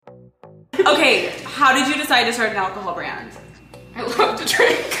Okay, how did you decide to start an alcohol brand? I love to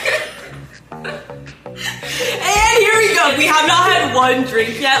drink. And here we go. We have not had one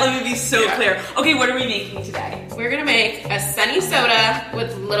drink yet. Let me be so clear. Okay, what are we making today? We're gonna make a sunny soda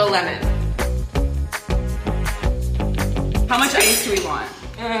with little lemon. How much ice do we want?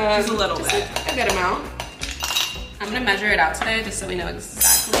 Just a little bit. A good amount. I'm gonna measure it out today just so we know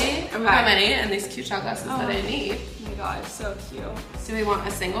exactly how many and these cute shot glasses that I need. Oh my god, so cute. Do we want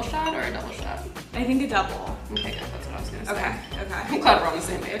a single shot or a double shot? I think a double. Okay, good. That's what I was gonna say. Okay. I'm glad we're on the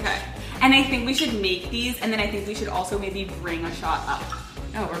same page. Okay. And I think we should make these, and then I think we should also maybe bring a shot up.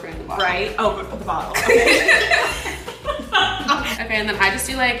 Oh, we're bringing the bottle. Right? Oh, the bottle. Okay. Okay, and then I just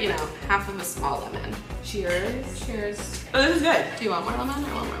do half of a small lemon. Cheers. Cheers. Oh, this is good. Do you want more lemon?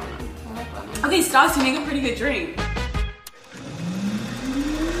 I want more lemon. I like lemon. Okay, Stas, you make a pretty good drink.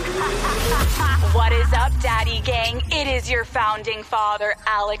 What is up, Daddy Gang? It is your founding father,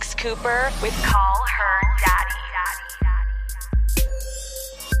 Alex Cooper, with Call Her Daddy.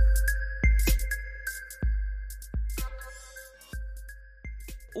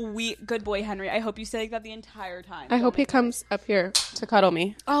 Good boy, Henry. I hope you say that the entire time. I hope he comes up here to cuddle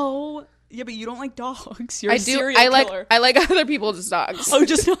me. Oh, yeah, but you don't like dogs. You're I a do. serial killer. I like other people's dogs. Oh,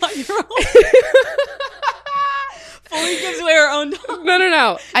 just not your own. Fully gives away her own dog.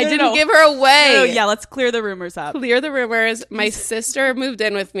 No. I didn't give her away. No, yeah, let's clear the rumors up. Clear the rumors. My sister moved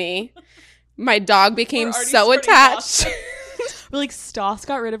in with me. My dog became so spreading attached. We're like, Stas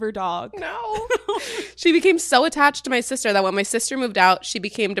got rid of her dog. No. She became so attached to my sister that when my sister moved out, she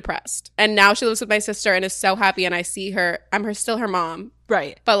became depressed. And now she lives with my sister and is so happy. And I see her. I'm still her mom.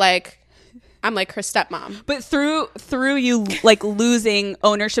 Right. But I'm like her stepmom. But through you like losing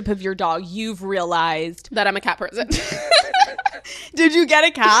ownership of your dog, you've realized That I'm a cat person. Did you get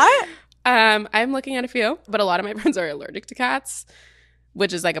a cat? I'm looking at a few, but a lot of my friends are allergic to cats,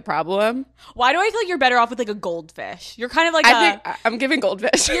 which is like a problem. Why do I feel like you're better off with like a goldfish? You're kind of like I'm giving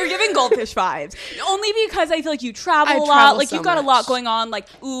goldfish. You're giving goldfish vibes. Only because I feel like you travel a lot. travel Like so you've got a much. lot going on. Like,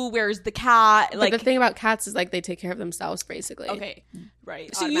 ooh, where's the cat? Like But the thing about cats is like they take care of themselves basically. okay,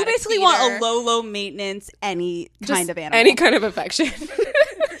 right. So you Automatic basically feeder. want a low maintenance any kind of animal. Any kind of affection.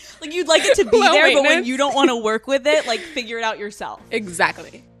 Like you'd like it to be Low there, but when maintenance. you don't want to work with it, like figure it out yourself.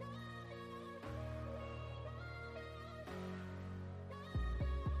 Exactly.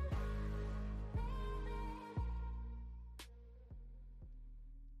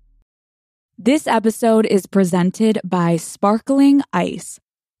 This episode is presented by Sparkling Ice.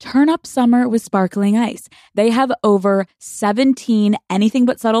 Turn up summer with Sparkling Ice. They have over 17 anything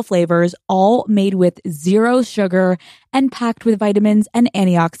but subtle flavors, all made with zero sugar and packed with vitamins and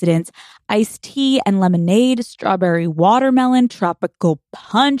antioxidants. Iced tea and lemonade, strawberry watermelon, tropical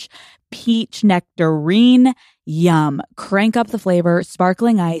punch, peach nectarine. Yum. Crank up the flavor.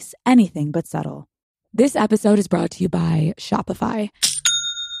 Sparkling Ice, anything but subtle. This episode is brought to you by Shopify.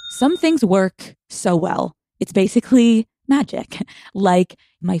 Some things work so well. It's basically magic. Like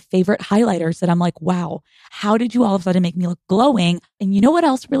my favorite highlighters that I'm like, wow, how did you all of a sudden make me look glowing? And you know what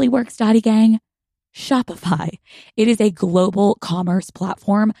else really works, Daddy Gang? Shopify. It is a global commerce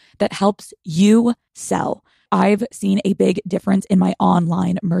platform that helps you sell. I've seen a big difference in my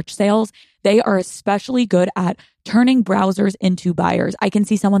online merch sales. They are especially good at turning browsers into buyers. I can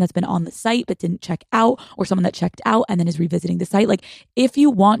see someone that's been on the site but didn't check out, or someone that checked out and then is revisiting the site. Like if you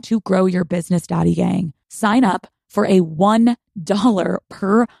want to grow your business, Daddy Gang, sign up for a $1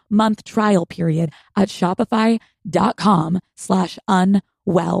 per month trial period at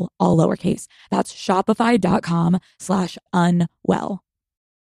shopify.com/unwell, all lowercase. That's shopify.com/unwell.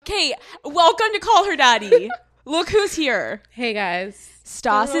 Okay, welcome to Call Her Daddy. Look who's here. Hey guys.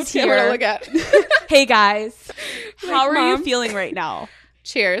 Stas is Camera to here. look at. Hey guys. How are you Mom. feeling right now?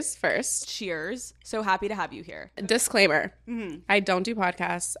 Cheers first. Cheers. So happy to have you here. Disclaimer. Mm-hmm. I don't do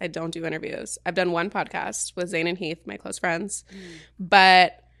podcasts. I don't do interviews. I've done one podcast with Zane and Heath, my close friends.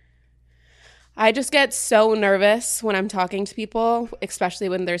 But I just get so nervous when I'm talking to people, especially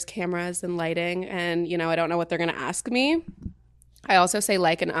when there's cameras and lighting and, I don't know what they're going to ask me. I also say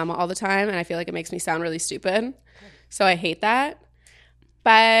like and all the time, and I feel like it makes me sound really stupid. So I hate that.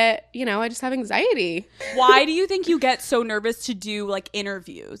 But, I just have anxiety. Why do you think you get so nervous to do like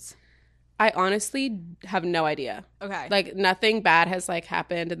interviews? I honestly have no idea. Okay. Like nothing bad has like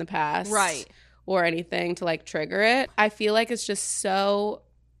happened in the past. Right. Or anything to like trigger it. I feel like it's just so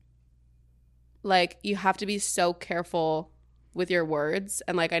like you have to be so careful with your words,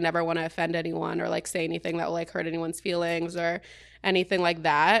 and like I never want to offend anyone or like say anything that will like hurt anyone's feelings or anything like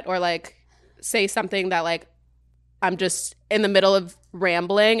that, or like say something that like I'm just in the middle of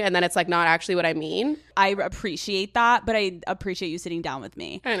rambling and then it's like not actually what I mean. I appreciate that, but I appreciate you sitting down with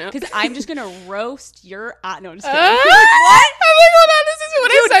me. I know. Because I'm just going to roast your... no, just kidding. What? I'm like, hold on, this is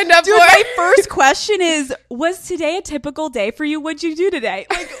what I signed up for. My first question is, was today a typical day for you? What'd you do today?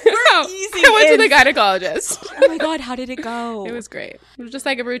 Like, we're easy. I went to the gynecologist. Oh my God, how did it go? It was great. It was just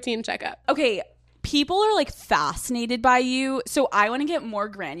like a routine checkup. Okay, people are like fascinated by you, so I want to get more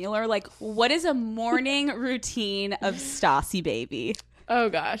granular. Like, what is a morning routine of Stassie Baby? Oh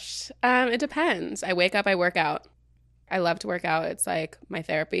gosh, it depends. I wake up, I work out. I love to work out. It's like my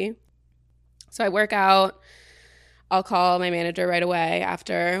therapy. So I work out. I'll call my manager right away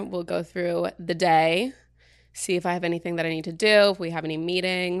after. We'll go through the day, see if I have anything that I need to do, if we have any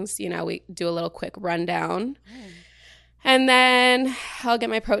meetings. You know, we do a little quick rundown. And then I'll get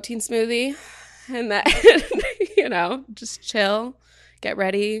my protein smoothie and then, you know, just chill, get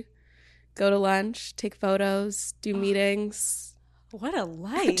ready, go to lunch, take photos, do meetings. What a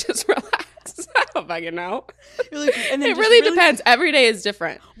life. Just relax. I don't fucking know. Like, and then it really depends. Every day is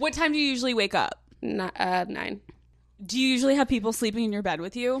different. What time do you usually wake up? 9. Do you usually have people sleeping in your bed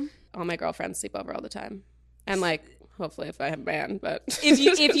with you? All my girlfriends sleep over all the time. And like, hopefully if I have a man, but.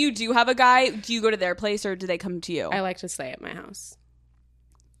 if you do have a guy, do you go to their place or do they come to you? I like to stay at my house.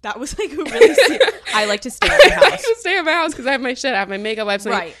 That was like really I like to stay at my house. I like to stay at my house because I have my shit. I have my makeup. I have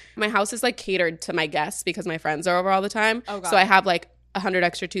right. My house is like catered to my guests because my friends are over all the time. Oh, God. So I have like 100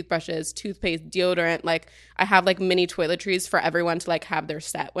 extra toothbrushes, toothpaste, deodorant. Like I have like mini toiletries for everyone to like have their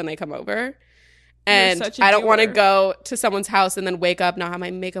set when they come over. And I don't want to go to someone's house and then wake up, not have my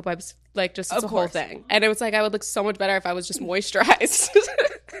makeup wipes, like just it's a whole thing. And it was like I would look so much better if I was just moisturized.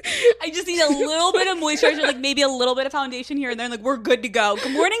 I just need a little bit of moisturizer, like maybe a little bit of foundation here and there. Like we're good to go.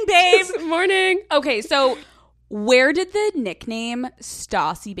 Good morning, babe. Good morning. Okay, so where did the nickname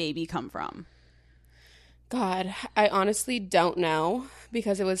Stassie Baby come from? God, I honestly don't know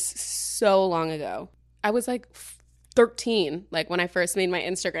because it was so long ago. I was like 13, like when I first made my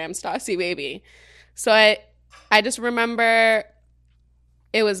Instagram Stassie Baby. So I just remember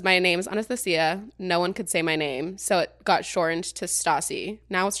it was, my name's Anastasia. No one could say my name. So it got shortened to Stassie.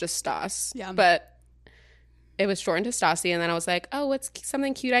 Now it's just Stas. Yeah. But it was shortened to Stassie. And then I was like, oh, what's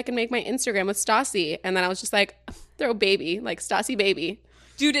something cute I can make my Instagram with Stassie? And then I was just like, throw baby, like Stassie Baby.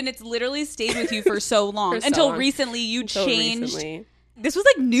 Dude, and it's literally stayed with you for so long. Until recently you changed. This was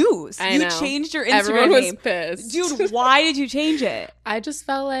like news. I know. You changed your Instagram Everyone was name. pissed. Dude, why did you change it? I just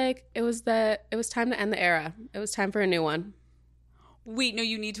felt like it was time to end the era. It was time for a new one. Wait, no,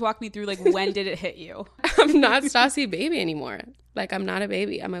 you need to walk me through, like, when did it hit you? I'm not Stassie Baby anymore. Like, I'm not a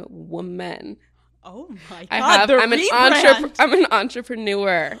baby. I'm a woman. Oh my God. I'm an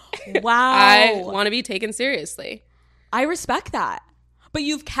entrepreneur. Wow. I want to be taken seriously. I respect that. But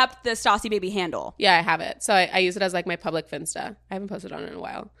you've kept the Stassie Baby handle. Yeah, I have it. So I use it as like my public Finsta. I haven't posted on it in a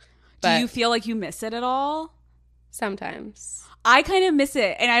while. Do you feel like you miss it at all? Sometimes. I kind of miss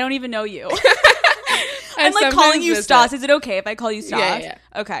it, and I don't even know you. I'm like calling you Stas. Is it okay if I call you Stas? Yeah.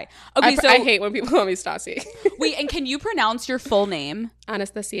 Okay. So I hate when people call me Stassie. Wait, and can you pronounce your full name?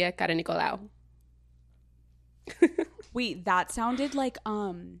 Anastasia Karanicolaou. Wait, that sounded like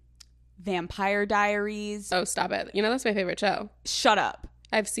Vampire Diaries. Oh, stop it. You know, that's my favorite show. Shut up.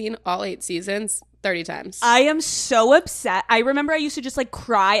 I've seen all 8 seasons 30 times. I am so upset. I remember I used to just like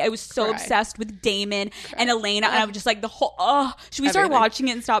cry. I was so obsessed with Damon and Elena, and I was just like the whole, should we start watching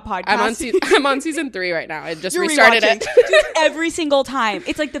it and stop podcasting? I'm on season 3 right now. I just restarted it. Dude, every single time.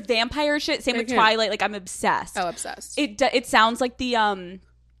 It's like the vampire shit. Same with Twilight. Like I'm obsessed. Oh, obsessed. It sounds like the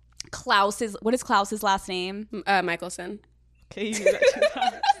Klaus's, what is Klaus's last name? Michelson. Okay, you knew that 2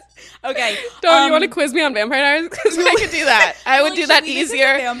 times. Okay. Don't you want to quiz me on Vampire Diaries? Because I could do that. I would do that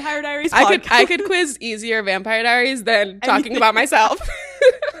easier. Vampire Diaries. I could quiz easier Vampire Diaries than talking about myself.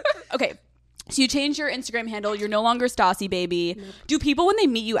 Okay. So you changed your Instagram handle. You're no longer Stassie Baby. Nope. Do people, when they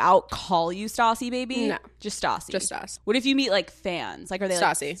meet you out, call you Stassie Baby? No. Just Stassie? Just Stas. What if you meet, like, fans? Like, are they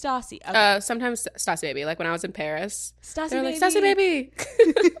Stassie. like, Stassie? Okay. Sometimes Stassie Baby. Like, when I was in Paris. Stassie Baby. Like, Stassie Baby.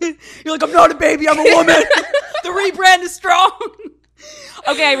 You're like, I'm not a baby. I'm a woman. The rebrand is strong.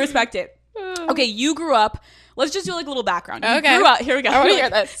 Okay, I respect it. Okay, you grew up. Let's just do like a little background. You grew up. Here we go. I want to hear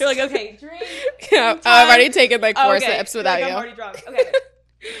this. You're like, okay, drink. Yeah. Oh, I've already taken like 4 sips without you. I'm already drunk. Okay.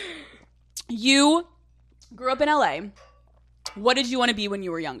 You grew up in LA. What did you want to be when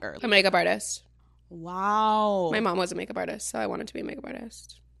you were younger? A makeup artist. Wow. My mom was a makeup artist, so I wanted to be a makeup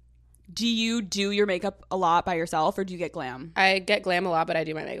artist. Do you do your makeup a lot by yourself, or do you get glam? I get glam a lot, but I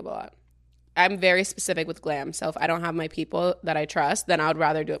do my makeup a lot. I'm very specific with glam. So if I don't have my people that I trust, then I would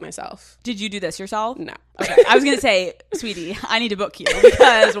rather do it myself. Did you do this yourself? No. Okay. I was going to say, sweetie, I need to book you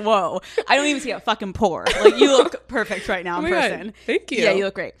because, whoa, I don't even see a fucking pore. Like, you look perfect right now in person. God, thank you. Yeah, you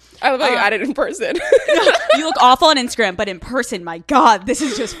look great. I love how you added in person. You look awful on Instagram, but in person, my God, this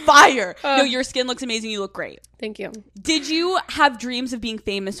is just fire. No, your skin looks amazing. You look great. Thank you. Did you have dreams of being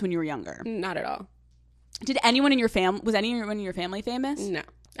famous when you were younger? Not at all. Did anyone in your was anyone in your family famous? No.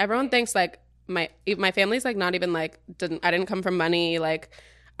 Everyone thinks like my family's like not even like I didn't come from money. Like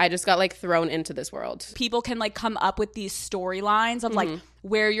I just got like thrown into this world. People can like come up with these storylines of like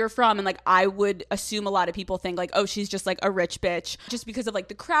where you're from, and like I would assume a lot of people think like, oh, she's just like a rich bitch just because of like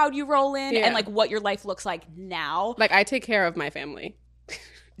the crowd you roll in and like what your life looks like now. Like I take care of my family.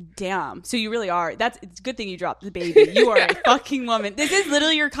 Damn. So you really are. It's a good thing you dropped the baby. You are a fucking woman. This is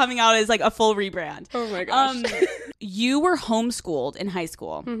literally your coming out as like a full rebrand. Oh my gosh. You were homeschooled in high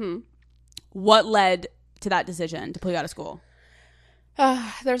school. Mm-hmm. What led to that decision to pull you out of school?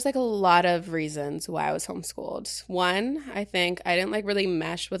 There's like a lot of reasons why I was homeschooled. One, I think I didn't like really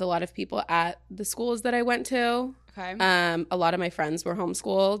mesh with a lot of people at the schools that I went to. Okay. A lot of my friends were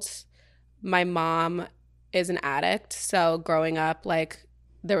homeschooled. My mom is an addict, so growing up, like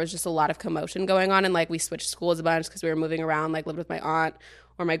there was just a lot of commotion going on, and like we switched schools a bunch because we were moving around, like lived with my aunt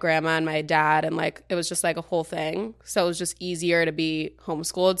or my grandma and my dad, and like it was just like a whole thing. So it was just easier to be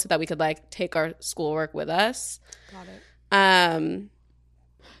homeschooled so that we could like take our schoolwork with us. Got it.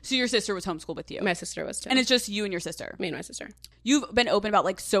 So your sister was homeschooled with you? My sister was too. And it's just you and your sister? Me and my sister. You've been open about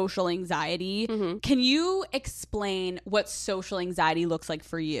like social anxiety. Mm-hmm. Can you explain what social anxiety looks like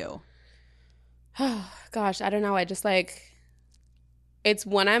for you? Oh, gosh, I don't know. I just like, it's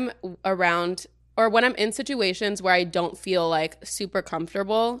when I'm around or when I'm in situations where I don't feel like super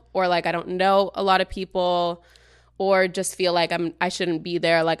comfortable or like I don't know a lot of people or just feel like I shouldn't be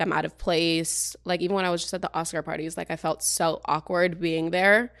there, like I'm out of place. Like even when I was just at the Oscar parties, like I felt so awkward being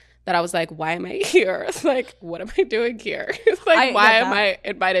there that I was like, why am I here? Like, what am I doing here? Like, why am I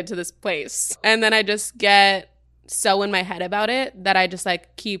invited to this place? And then I just get so in my head about it that I just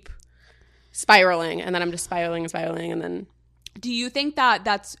like keep spiraling, and then I'm just spiraling, and then. Do you think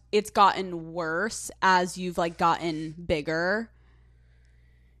that it's gotten worse as you've like gotten bigger?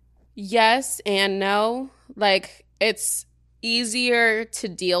 Yes and no. Like it's easier to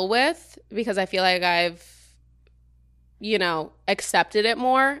deal with because I feel like I've, accepted it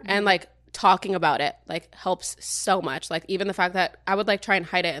more, and like talking about it like helps so much. Like even the fact that I would like try and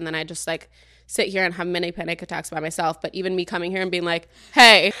hide it, and then I just like sit here and have mini panic attacks by myself. But even me coming here and being like,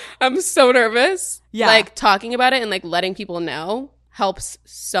 hey, I'm so nervous. Yeah. Like talking about it and like letting people know helps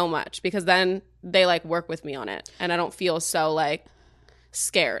so much because then they like work with me on it and I don't feel so like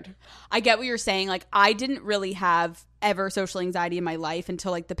scared. I get what you're saying. Like I didn't really have ever social anxiety in my life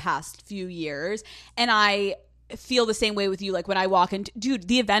until like the past few years. And I feel the same way with you. Like when I walk into, dude,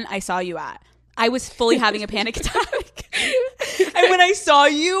 the event I saw you at, I was fully having a panic attack. And when I saw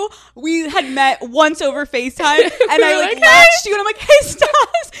you, we had met once over FaceTime, and I like latched you, and I'm like, "Hey,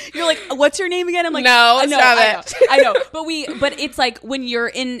 Stas." You're like, "What's your name again?" I'm like, "No, I know." But it's like when you're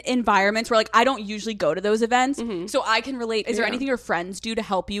in environments where like I don't usually go to those events, so I can relate. Is there anything your friends do to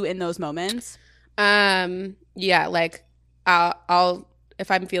help you in those moments? Yeah, like I'll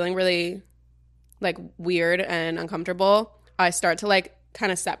if I'm feeling really like weird and uncomfortable, I start to like kind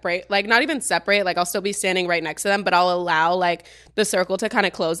of separate, like not even separate, like I'll still be standing right next to them, but I'll allow like the circle to kind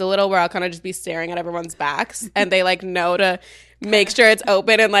of close a little where I'll kind of just be staring at everyone's backs and they like know to make sure it's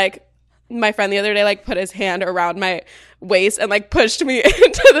open. And like my friend the other day like put his hand around my waist and like pushed me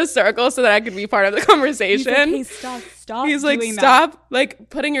into the circle so that I could be part of the conversation. He's like, hey, stop He's like, stop like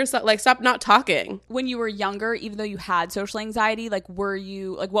putting yourself, like stop not talking. When you were younger, even though you had social anxiety, like were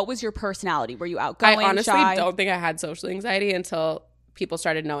you like, what was your personality? Were you outgoing, I honestly shy? Don't think I had social anxiety until people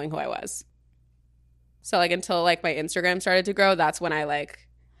started knowing who I was. So like until like my Instagram started to grow, that's when I like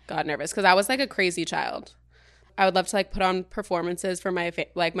got nervous because I was like a crazy child. I would love to like put on performances for my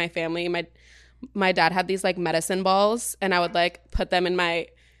my family. My dad had these like medicine balls, and I would like put them in my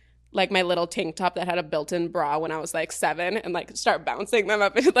my little tank top that had a built-in bra when I was like 7 and like start bouncing them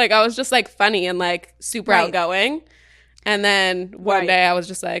up. Like I was just like funny and like super outgoing. And then one day I was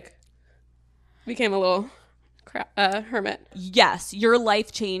just like became a little hermit. Yes, your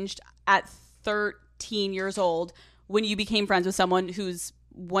life changed at 13 years old when you became friends with someone who's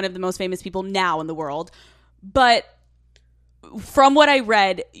one of the most famous people now in the world. But from what I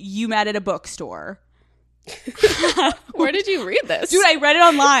read, you met at a bookstore. Where did you read this? Dude, I read it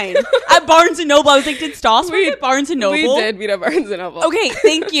online at Barnes & Noble. I was like, did Stas read at Barnes & Noble? We did meet at Barnes & Noble. Okay,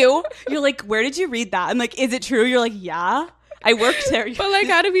 thank you. You're like, where did you read that? I'm like, is it true? You're like, yeah. I worked there. But like,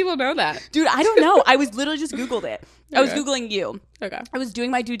 how do people know that? Dude, I don't know. I was literally just Googled it. I was Googling you. Okay. I was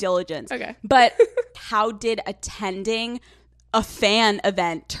doing my due diligence. Okay. But how did attending a fan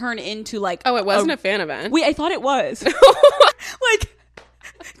event turn into like... Oh, it wasn't a fan event. Wait, I thought it was. Like...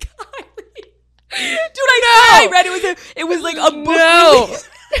 Dude, I read it was like a book release.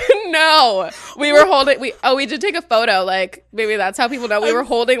 No, we were holding. We did take a photo. Like maybe that's how people know we were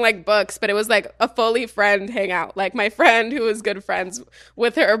holding like books, but it was like a fully friend hangout. Like my friend who was good friends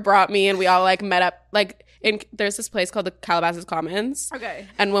with her brought me, and we all like met up. Like there's this place called the Calabasas Commons. Okay.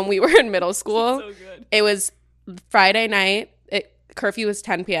 And when we were in middle school, it was Friday night. Curfew was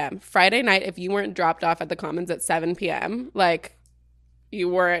 10 p.m. Friday night. If you weren't dropped off at the Commons at 7 p.m., like. You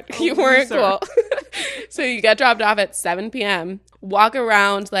weren't cool. So you get dropped off at 7 p.m., walk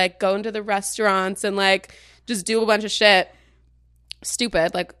around, like go into the restaurants and like just do a bunch of shit.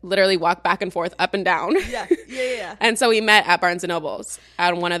 Stupid, like literally walk back and forth, up and down. Yeah. And so we met at Barnes & Noble's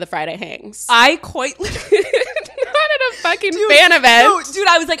on one of the Friday hangs. I quite... Not at a fucking fan event. No, dude,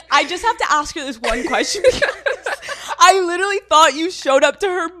 I was like, I just have to ask her this one question because I literally thought you showed up to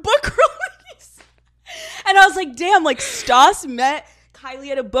her book release. And I was like, damn, like Stas met...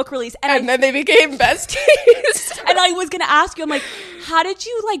 Kylie at a book release and then they became besties. And I was gonna ask you, I'm like, how did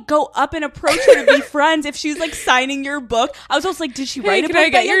you like go up and approach her to be friends if she's like signing your book? I was also like, did she write a book? Can I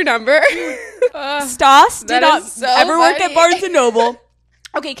get your number? Stas did not so ever funny. work at Barnes & Noble.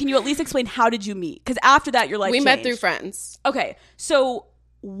 Okay, can you at least explain how did you meet? Because after that, your life changed. Met through friends. Okay, so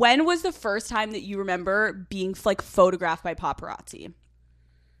when was the first time that you remember being like photographed by paparazzi?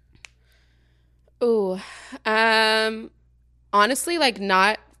 Ooh, honestly, like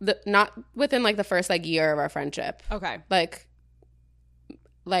not within like the first like year of our friendship. Okay.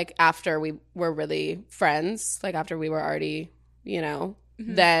 Like after we were really friends, like after we were already,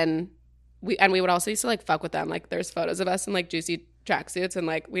 then we would also used to like fuck with them. Like there's photos of us in like juicy tracksuits and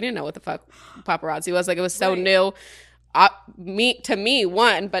like we didn't know what the fuck paparazzi was. Like it was so new. To me,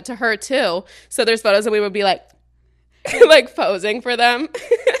 one, but to her too. So there's photos and we would be like like posing for them.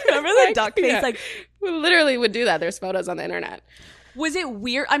 Remember the duck face? Yeah. Like we literally would do that. There's photos on the internet. Was it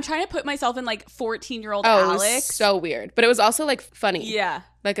weird? I'm trying to put myself in like 14-year-old Alex. Alex. So weird. But it was also like funny. Yeah.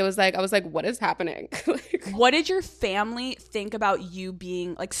 Like it was like, I was like, what is happening? What did your family think about you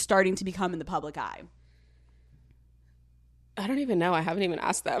being like starting to become in the public eye? I don't even know. I haven't even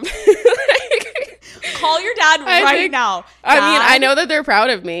asked them. Call your dad right now. I mean, I know that they're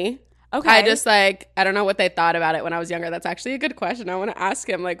proud of me. Okay. I just like, I don't know what they thought about it when I was younger. That's actually a good question. I want to ask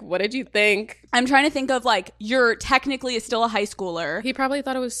him, like, what did you think? I'm trying to think of like, you're technically still a high schooler. He probably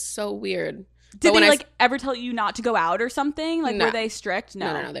thought it was so weird. Did they like ever tell you not to go out or something? Like, no. Were they strict?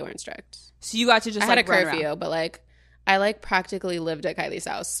 No, they weren't strict. So you got to just I had a curfew, but like, I like practically lived at Kylie's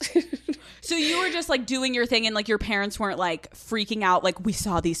house. So you were just like doing your thing and like your parents weren't like freaking out like we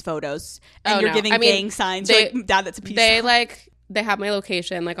saw these photos and you're giving gang signs. You're like, Dad, that's a piece. They have my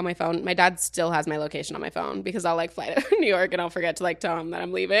location like on my phone. My dad still has my location on my phone because I'll like fly to New York and I'll forget to like tell him that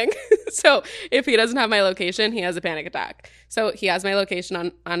I'm leaving. So if he doesn't have my location, he has a panic attack. So he has my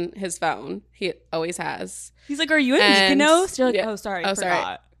location on his phone. He always has. He's like, are you in Mykonos? You're like, oh, sorry. I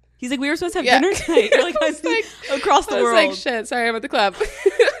forgot. He's like, we were supposed to have dinner tonight. You're like, I was like across the world. I was like, shit, sorry, I'm at the club.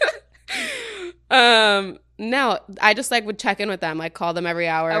 No, I just like would check in with them, like call them every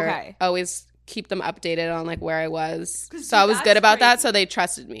hour. Okay. Always keep them updated on like where I was. So I was good about that. So they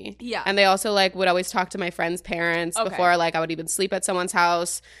trusted me. Yeah. And they also like would always talk to my friends' parents before like I would even sleep at someone's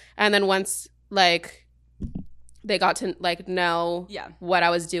house. And then once like they got to like know what I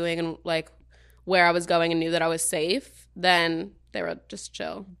was doing and like where I was going and knew that I was safe, then they were just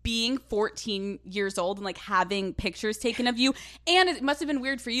chill. Being 14 years old and like having pictures taken of you, and it must have been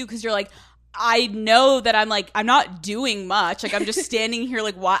weird for you because you're like, I know that I'm not doing much. Like I'm just standing here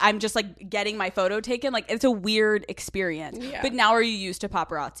like I'm just like getting my photo taken. Like it's a weird experience. Yeah. But now are you used to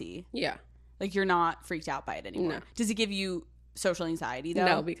paparazzi? Yeah. Like you're not freaked out by it anymore. No. Does it give you social anxiety though?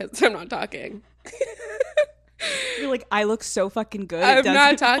 No, because I'm not talking. You're like, I look so fucking good. I'm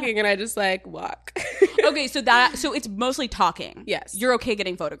not talking and I just like walk. Okay, so it's mostly talking. Yes. You're okay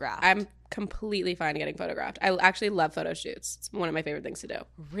getting photographed. I'm completely fine getting photographed. I actually love photo shoots. It's one of my favorite things to do.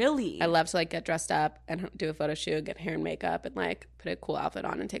 Really? I love to like get dressed up and do a photo shoot, get hair and makeup and like put a cool outfit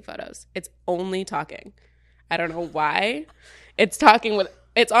on and take photos. It's only talking. I don't know why. It's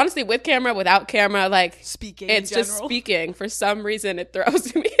honestly with camera, without camera, like speaking. It's just speaking. For some reason, it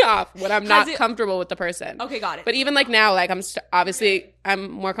throws me off when I'm not comfortable with the person. Okay, got it. But even like now, like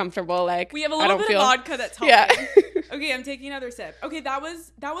I'm more comfortable. Like we have a little bit of vodka that's helping. Yeah. Okay, I'm taking another sip. Okay, that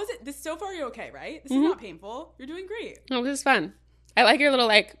was it. This so far you're okay, right? This is not painful. You're doing great. Oh, this is fun. I like your little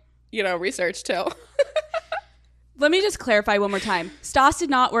like research too. Let me just clarify one more time. Stas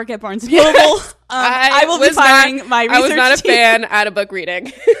did not work at Barnes & Noble. I will be firing my research I was not a team. fan at a book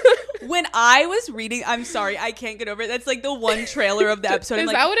reading. When I was reading, I'm sorry, I can't get over it. That's like the one trailer of the episode.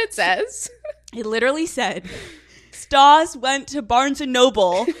 Is that what it says? It literally said, Stas went to Barnes &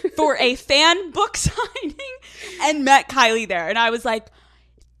 Noble for a fan book signing and met Kylie there. And I was like,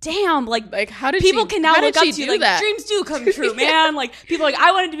 damn, like how did people she, can now how look did up she to you. do Like, that? dreams do come true, man. Like, people are like,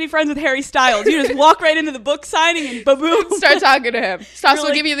 I wanted to be friends with Harry Styles. You just walk right into the book signing and boom. Start talking to him. Stas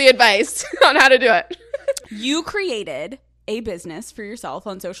will give you the advice on how to do it. You created a business for yourself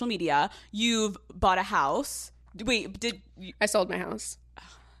on social media. You've bought a house. Wait, I sold my house.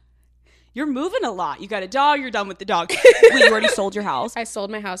 You're moving a lot. You got a dog. You're done with the dog. Wait, you already sold your house? I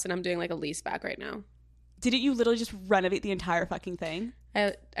sold my house and I'm doing like a lease back right now. Didn't you literally just renovate the entire fucking thing?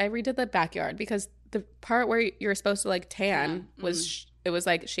 I redid the backyard because the part where you're supposed to like tan was it was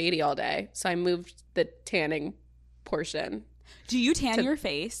like shady all day. So I moved the tanning portion. Do you tan your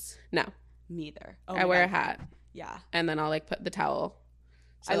face? No. Neither. Oh I wear a hat. Yeah. And then I'll like put the towel.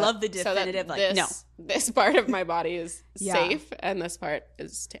 I love the definitive this part of my body is Yeah. safe and this part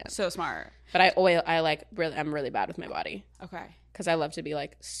is tan. So smart. But I'm really bad with my body. Okay. Because I love to be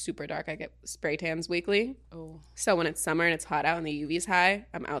like super dark. I get spray tans weekly. Oh. So when it's summer and it's hot out and the UV's high,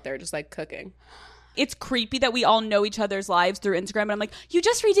 I'm out there just like cooking. It's creepy that we all know each other's lives through Instagram. And I'm like, you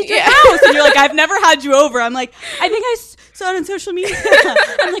just redid your house. And you're like, I've never had you over. I'm like, I think I saw it on social media.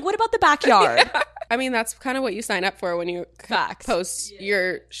 I'm like, what about the backyard? Yeah. I mean, that's kind of what you sign up for when you Facts. post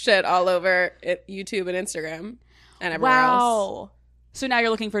your shit all over YouTube and Instagram and everywhere else. So now you're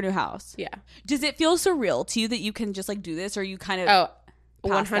looking for a new house. Yeah. Does it feel surreal to you that you can just like do this, or you kind of Oh,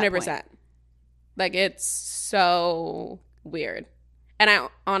 100%. Like, it's so weird. And I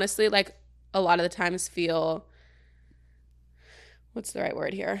honestly, like, a lot of the times feel, what's the right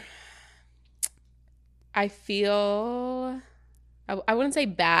word here? I feel, I wouldn't say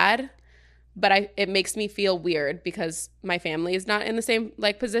bad, but it makes me feel weird because my family is not in the same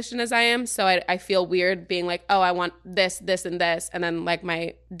like position as I am. So I feel weird being like, oh, I want this, this, and this. And then like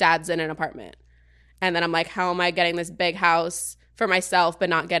my dad's in an apartment. And then I'm like, how am I getting this big house for myself, but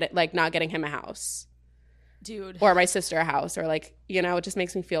not getting him a house? Dude. Or my sister a house, or like, you know, it just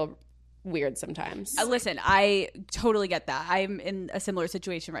makes me feel weird sometimes. Listen, I totally get that. I'm in a similar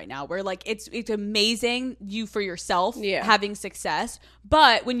situation right now where like it's amazing you for yourself having success,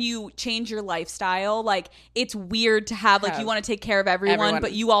 but when you change your lifestyle, like it's weird to have like you want to take care of everyone,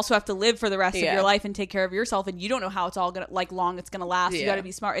 but you also have to live for the rest of your life and take care of yourself, and you don't know how it's all gonna like long it's gonna last. You got to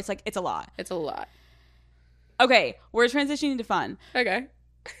be smart. It's like it's a lot. It's a lot. Okay, we're transitioning to fun. Okay.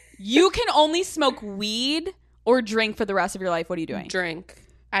 You can only smoke weed or drink for the rest of your life. What are you doing? Drink.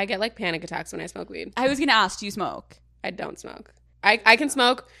 I get like panic attacks when I smoke weed. I was gonna ask, do you smoke? I don't smoke. I can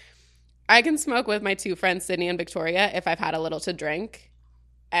smoke. I can smoke with my two friends, Sydney and Victoria, if I've had a little to drink,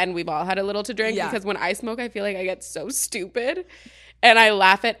 and we've all had a little to drink. Yeah. Because when I smoke, I feel like I get so stupid, and I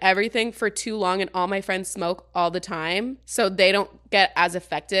laugh at everything for too long. And all my friends smoke all the time, so they don't get as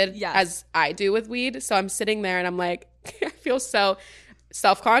affected as I do with weed. So I'm sitting there and I'm like, I feel so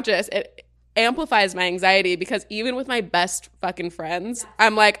self-conscious. It amplifies my anxiety because even with my best fucking friends,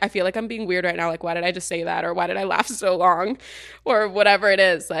 I'm like, I feel like I'm being weird right now. Like, why did I just say that? Or why did I laugh so long? Or whatever it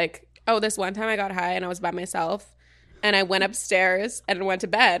is. Like, oh, this one time I got high and I was by myself and I went upstairs and went to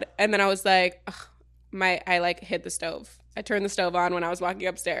bed. And then I was like, I like hit the stove. I turned the stove on when I was walking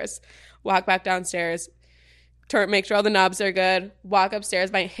upstairs, walk back downstairs, make sure all the knobs are good, walk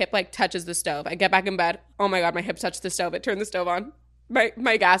upstairs. My hip like touches the stove. I get back in bed. Oh my God, my hip touched the stove. It turned the stove on.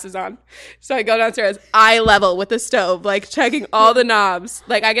 My gas is on. So I go downstairs, eye level with the stove, like checking all the knobs.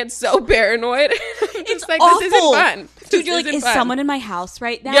 Like I get so paranoid. It's like, awful. This isn't fun. Dude, you're like, is someone in my house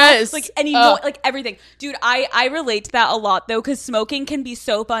right now? Yes. Like, and you know, like everything. Dude, I relate to that a lot though, because smoking can be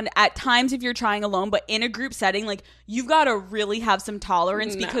so fun at times if you're trying alone, but in a group setting, like you've got to really have some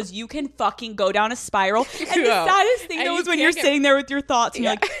tolerance because you can fucking go down a spiral. And the saddest thing though is when you're sitting there with your thoughts and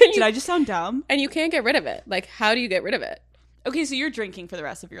you're like, did I just sound dumb? And you can't get rid of it. Like, how do you get rid of it? Okay, so you're drinking for the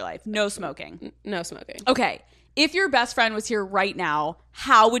rest of your life. No smoking. No smoking. Okay. If your best friend was here right now,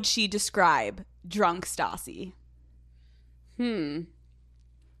 how would she describe drunk Stassie? I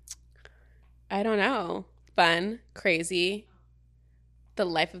don't know. Fun, crazy, the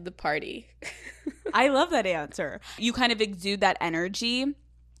life of the party. I love that answer. You kind of exude that energy.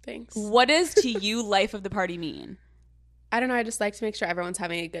 Thanks. What does to you life of the party mean? I don't know. I just like to make sure everyone's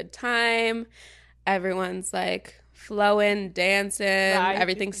having a good time. Everyone's like flowing, dancing. Right.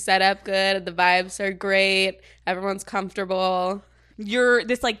 Everything's set up good. The vibes are great. Everyone's comfortable. You're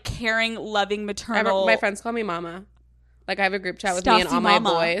this like caring, loving, maternal. My friends call me mama. Like, I have a group chat with me and all my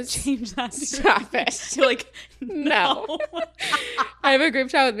boys. Change that. Stop it. You're like, no. I have a group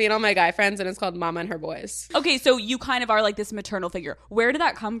chat with me and all my guy friends, and it's called Mama and Her Boys. Okay, so you kind of are like this maternal figure. Where did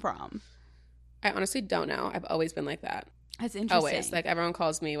that come from? I honestly don't know. I've always been like that. That's interesting. Always. Like, everyone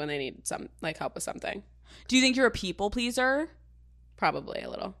calls me when they need some, like, help with something. Do you think you're a people pleaser? Probably a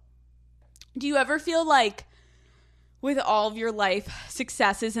little. Do you ever feel like with all of your life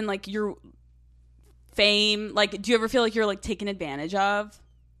successes and like your fame, like, do you ever feel like you're like taken advantage of?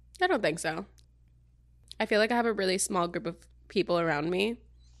 I don't think so. I feel like I have a really small group of people around me.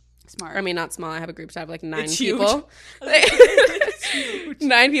 Smart. I mean, not small. I have a group chat of like 9 It's people. Huge.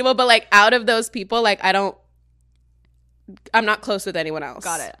 9 people, but like out of those people, like I'm not close with anyone else.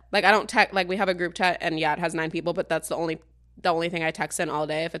 Got it. Like, I don't text, like, we have a group chat and yeah, it has 9 people, but that's the only thing I text in all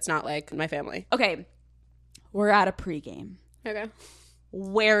day if it's not like my family. Okay. We're at a pregame. Okay.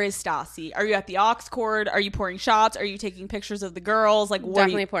 Where is Stassie? Are you at the aux cord? Are you pouring shots? Are you taking pictures of the girls? Like, what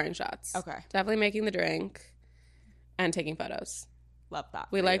Definitely pouring shots. Okay. Definitely making the drink and taking photos. Love that.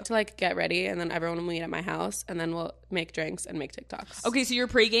 We like to like get ready and then everyone will meet at my house and then we'll make drinks and make TikToks. Okay, so your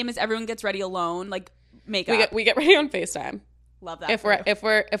pregame is everyone gets ready alone, like makeup. We get ready on FaceTime. Love that.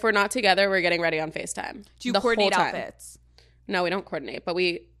 If we're not together, we're getting ready on FaceTime. Do you the coordinate whole time. outfits? No, we don't coordinate, but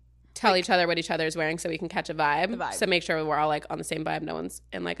we tell each other what each other is wearing so we can catch a vibe. The vibe. So make sure we're all like on the same vibe. No one's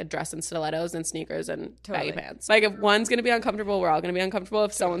in like a dress and stilettos and sneakers and Totally. baggy pants. Like, if one's going to be uncomfortable, we're all going to be uncomfortable.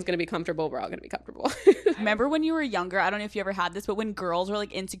 If someone's going to be comfortable, we're all going to be comfortable. Remember when you were younger? I don't know if you ever had this, but when girls were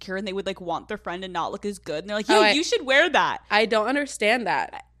like insecure and they would like want their friend to not look as good, and they're like, "Yo, you should wear that." I don't understand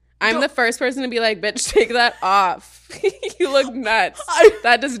that. I'm the first person to be like, bitch, take that off. You look nuts.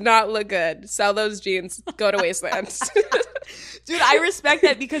 That does not look good. Sell those jeans. Go to Wasteland. Dude, I respect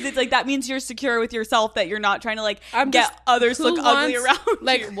that because it's like that means you're secure with yourself, that you're not trying to like get others to look ugly around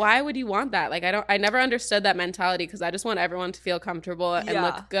like, you. why would you want that? Like, I never understood that mentality because I just want everyone to feel comfortable and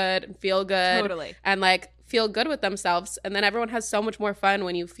look good and feel good. Totally. And like feel good with themselves. And then everyone has so much more fun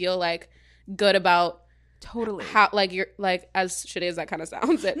when you feel like good about Totally. how, like, you're like, as shitty as that kind of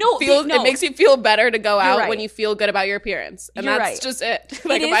sounds, it makes you feel better to go out when you feel good about your appearance, and You're that's right. just it.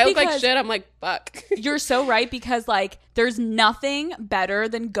 Like, if I look like shit, I'm like, fuck. You're so right, because like there's nothing better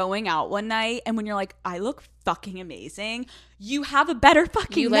than going out one night and when you're like, I look fucking amazing, you have a better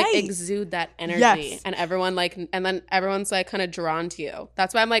fucking night. You like exude that energy, Yes. and everyone like, and then everyone's like kind of drawn to you.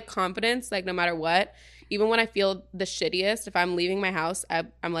 That's why I'm like, confidence, like, no matter what. Even when I feel the shittiest, if I'm leaving my house,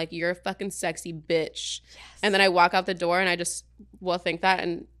 I'm like, you're a fucking sexy bitch. Yes. And then I walk out the door and I just will think that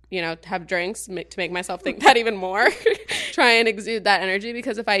and, you know, have drinks to make myself think that even more. Try and exude that energy,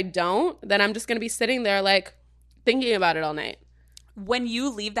 because if I don't, then I'm just going to be sitting there like thinking about it all night. When you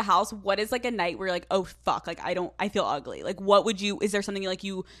leave the house, what is like a night where you're like, oh fuck, like I feel ugly? Like, what would you, is there something like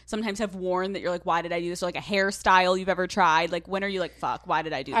you sometimes have worn that you're like, why did I do this? Or like a hairstyle you've ever tried? Like, when are you like, fuck, why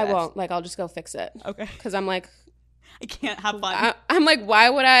did I do this? I won't. Like, I'll just go fix it. Okay. Because I'm like, I can't have fun. I'm like, why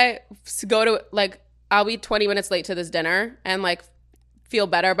would I go to, like, I'll be 20 minutes late to this dinner and like feel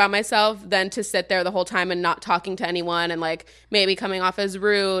better about myself than to sit there the whole time and not talking to anyone and like maybe coming off as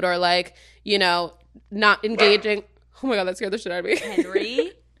rude or like, you know, not engaging. Oh my God, that scared the shit out of me.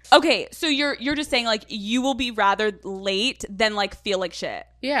 Henry. Okay, so you're just saying like you will be rather late than like feel like shit.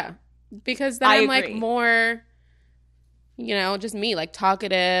 Yeah, because then I'm like more, you know, just me, like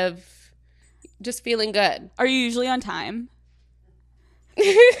talkative, just feeling good. Are you usually on time?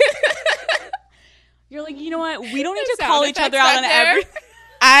 You're like, you know what? We don't need to call each other out on everything.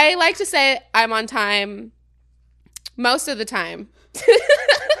 I like to say I'm on time most of the time.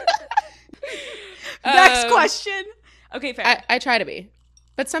 Next question. Okay, fair. I try to be.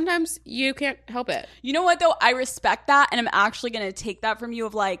 But sometimes you can't help it. You know what, though? I respect that, and I'm actually going to take that from you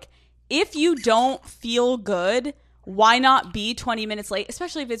of like, if you don't feel good, why not be 20 minutes late,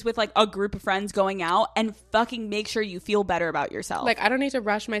 especially if it's with like a group of friends going out, and fucking make sure you feel better about yourself. Like, I don't need to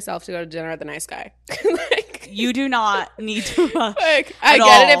rush myself to go to dinner with the nice guy. Like, you do not need to rush. Like, I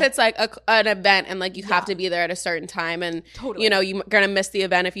get it if it's like an event and like you have to be there at a certain time and you know you're gonna miss the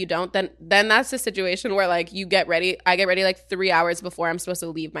event if you don't. Then that's the situation where like you get ready. I get ready like 3 hours before I'm supposed to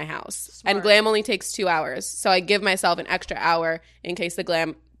leave my house. Smart. And glam only takes 2 hours, so I give myself an extra hour in case the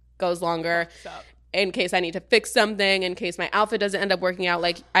glam goes longer. In case I need to fix something, in case my outfit doesn't end up working out.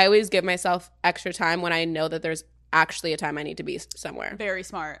 Like, I always give myself extra time when I know that there's actually a time I need to be somewhere. Very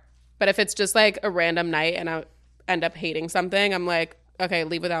smart. But if it's just like a random night and I end up hating something, I'm like, okay,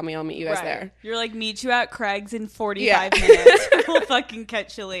 leave without me. I'll meet you guys there. You're like, meet you at Craig's in 45 minutes. We'll fucking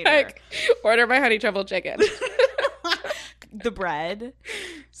catch you later. Like, order my honey truffle chicken. The bread.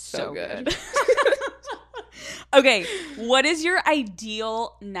 So good. Okay, what is your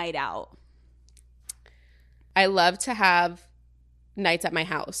ideal night out? I love to have nights at my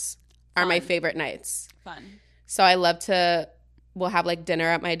house are my Fun. favorite nights. Fun. So I love to, we'll have like dinner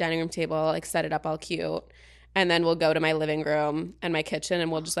at my dining room table, like set it up all cute. And then we'll go to my living room and my kitchen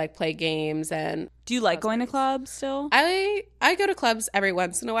and we'll just like play games. And Do you like going to clubs still? I go to clubs every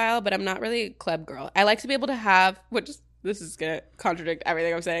once in a while, but I'm not really a club girl. I like to be able to have, this is going to contradict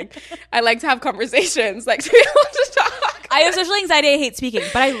everything I'm saying. I like to have conversations, like to be able to talk. I have social anxiety. I hate speaking,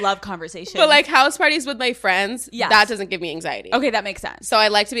 but I love conversation. But like house parties with my friends, Yes. that doesn't give me anxiety. Okay, that makes sense. So I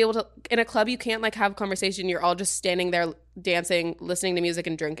like to be able to, in a club, you can't like have conversation. You're all just standing there dancing, listening to music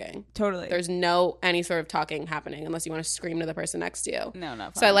and drinking. Totally. There's no any sort of talking happening unless you want to scream to the person next to you. No,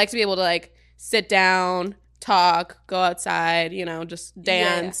 not fun. So I like to be able to like sit down, talk, go outside, you know, just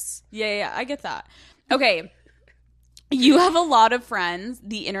dance. Yeah, I get that. Okay. You have a lot of friends.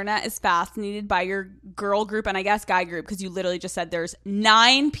 The internet is fascinated by your girl group and I guess guy group because you literally just said there's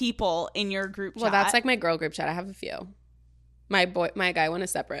 9 people in your group chat. Well, that's like my girl group chat. I have a few. My guy one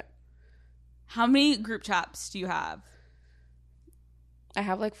is separate. How many group chats do you have? I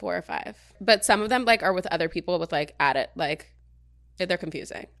have like 4 or 5. But some of them like are with other people with like at it. Like they're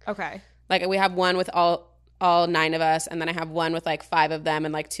confusing. Okay. Like we have one with all 9 of us, and then I have one with like 5 of them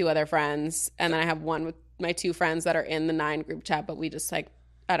and like 2 other friends, and then I have one with my 2 friends that are in the 9 group chat, but we just like,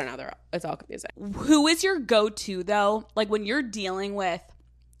 I don't know, it's all confusing. Who is your go-to though? Like when you're dealing with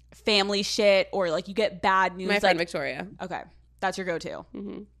family shit or like you get bad news. My friend like, Victoria. Okay, that's your go-to.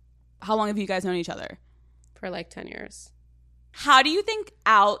 Mm-hmm. How long have you guys known each other? For like 10 years. How do you think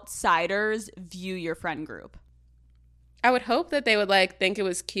outsiders view your friend group? I would hope that they would like think it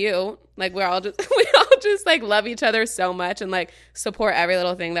was cute. Like we all just like love each other so much and like support every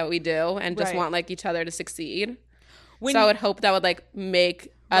little thing that we do and just Right. want like each other to succeed. When So I you- would hope that would like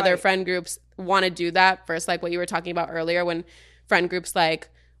make other Right. friend groups want to do that first, like what you were talking about earlier when friend groups like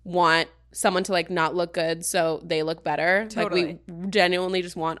want someone to like not look good so they look better. Totally. Like we genuinely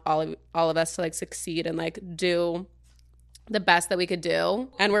just want all of us to like succeed and like do the best that we could do,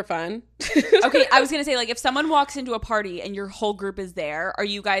 and we're fun. Okay, I was gonna say, like, if someone walks into a party and your whole group is there, are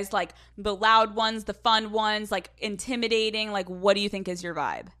you guys like the loud ones, the fun ones, like intimidating? Like, what do you think is your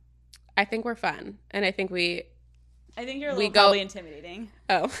vibe? I think we're fun, and I think I think you're a We little go- probably intimidating,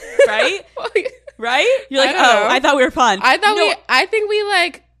 oh right? Well, Right? You're like, I don't know. I thought we were fun. I think we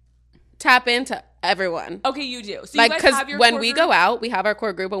like tap into everyone. Okay, you do. So Like you guys because have your when core we group? go out, we have our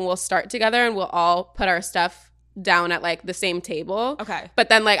core group and we'll start together and we'll all put our stuff down at like the same table. Okay. But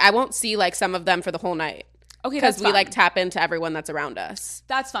then like I won't see like some of them for the whole night. Okay, Because that's we fun. like tap into everyone that's around us.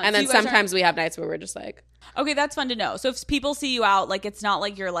 That's fun. And So then you guys sometimes we have nights where we're just like, okay, that's fun to know. So if people see you out, like it's not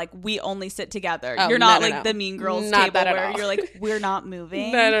like you're like we only sit together. Oh, You're not no, like no. the Mean Girls Not table that at where all. you're like we're not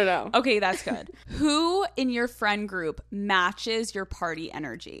moving. no. Okay, that's good. Who in your friend group matches your party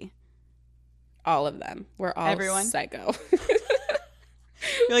energy? All of them. We're all Everyone? psycho.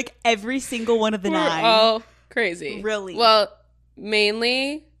 You're like every single one of the We're 9. all crazy. Really? Well,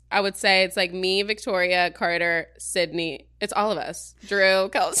 mainly I would say it's like me, Victoria, Carter, Sydney. It's all of us. Drew,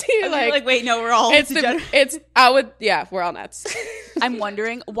 Kelsey. like wait, no, we're all we're all nuts. I'm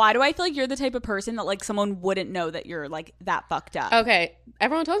wondering, why do I feel like you're the type of person that like someone wouldn't know that you're like that fucked up? Okay,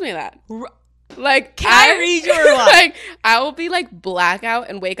 everyone tells me that. Like, Can I read your line? Like, I will be like blackout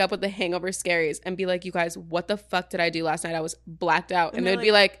and wake up with the hangover scaries and be like, you guys, what the fuck did I do last night? I was blacked out. And they're they'd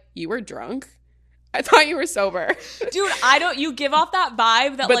be like, you were drunk? I thought you were sober. Dude, you give off that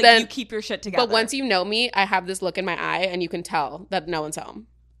vibe that But like then- you keep your shit together. But once you know me, I have this look in my eye and you can tell that no one's home.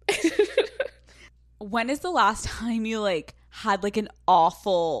 When is the last time you like had like an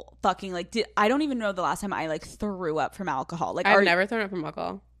awful fucking like I don't even know the last time I like threw up from alcohol. Like I've never thrown up from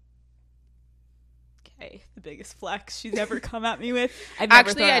alcohol. Okay, the biggest flex she's ever come at me with. I've never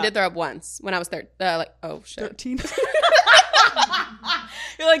Actually, thrown I up. did throw up once when I was 13.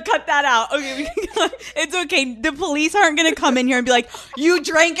 You're like, cut that out. Okay, it's okay. The police aren't gonna come in here and be like, "You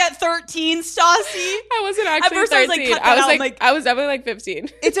drank at 13, Stassie." I wasn't actually first I was 13. like, cut that out. I'm like- I was definitely like 15.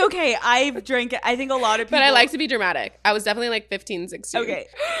 It's okay. I've drank it. I think a lot of people. But I like to be dramatic. I was definitely like 15, 16. Okay.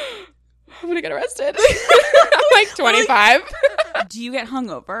 I'm gonna get arrested. I'm like 25. Do you get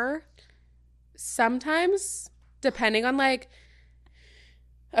hungover? Sometimes, depending on like.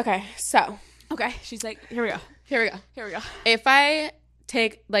 Okay, so Okay. She's like, here we go. here we go. Here we go. If I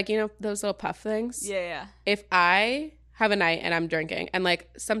take like those little puff things. Yeah. If I have a night and I'm drinking and like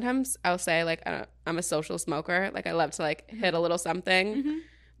sometimes I'll say like I'm a social smoker. Like I love to like hit a little something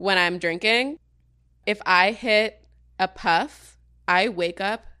when I'm drinking. If I hit a puff, I wake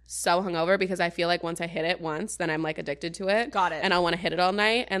up so hungover because I feel like once I hit it once, then I'm like addicted to it. Got it. And I want to hit it all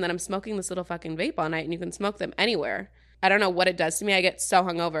night. And then I'm smoking this little fucking vape all night and you can smoke them anywhere. I don't know what it does to me. I get so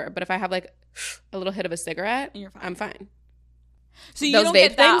hungover. But if I have like a little hit of a cigarette, You're fine. I'm fine. So you Those don't vape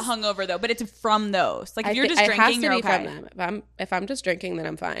get that things? hungover though, but it's from those. Like if you're just it has drinking, to you're be okay. from them. If I'm just drinking, then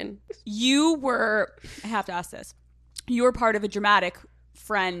I'm fine. You were, I have to ask this. You were part of a dramatic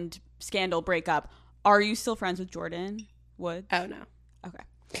friend scandal breakup. Are you still friends with Jordan Woods? Oh no. Okay.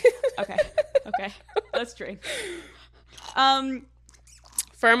 Okay. Let's drink.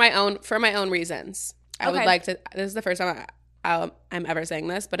 For my own reasons. I would Okay. like to. This is the first time I'm ever saying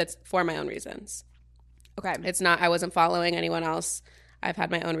this, but it's for my own reasons. Okay. It's not. I wasn't following anyone else. I've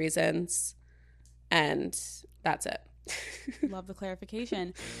had my own reasons, and that's it. Love the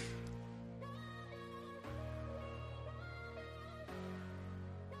clarification.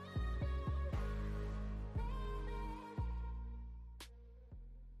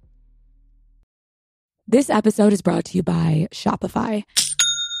 This episode is brought to you by Shopify.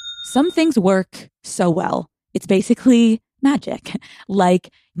 Some things work so well. It's basically magic. Like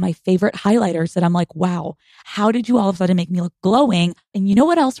my favorite highlighters that I'm like, wow, how did you all of a sudden make me look glowing? And you know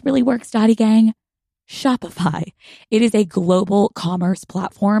what else really works, Daddy Gang? Shopify. It is a global commerce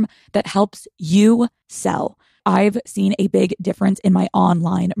platform that helps you sell. I've seen a big difference in my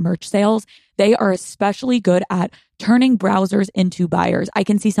online merch sales. They are especially good at turning browsers into buyers. I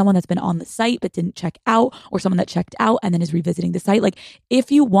can see someone that's been on the site but didn't check out, or someone that checked out and then is revisiting the site. Like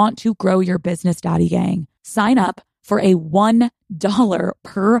if you want to grow your business, Daddy Gang, sign up for a $1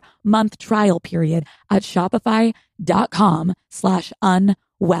 per month trial period at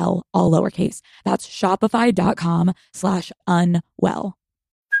shopify.com/unwell, all lowercase. That's shopify.com/unwell.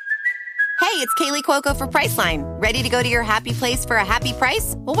 Hey, it's Kaylee Cuoco for Priceline. Ready to go to your happy place for a happy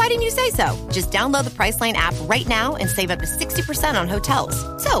price? Well, why didn't you say so? Just download the Priceline app right now and save up to 60% on hotels.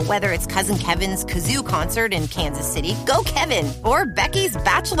 So whether it's Cousin Kevin's Kazoo Concert in Kansas City, go Kevin, or Becky's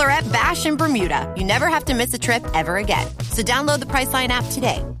Bachelorette Bash in Bermuda, you never have to miss a trip ever again. So download the Priceline app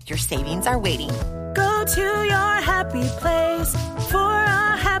today. Your savings are waiting. Go to your happy place for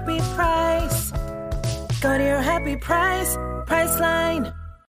a happy price. Go to your happy price, Priceline.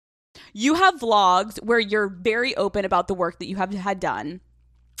 You have vlogs where you're very open about the work that you have had done.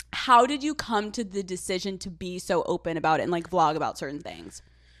 How did you come to the decision to be so open about it and like vlog about certain things?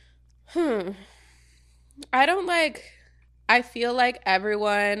 I feel like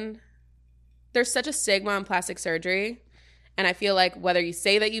everyone, there's such a stigma on plastic surgery. And I feel like whether you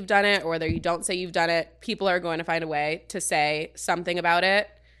say that you've done it or whether you don't say you've done it, people are going to find a way to say something about it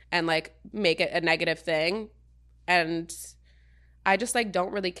and like make it a negative thing. And I just like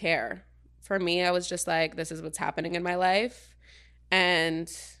don't really care. For me, I was just like, this is what's happening in my life. And,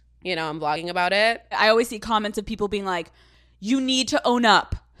 you know, I'm vlogging about it. I always see comments of people being like, you need to own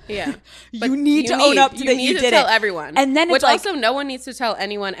up. Yeah. You need to own up to that you need to did tell it. everyone. And then it's which like, also no one needs to tell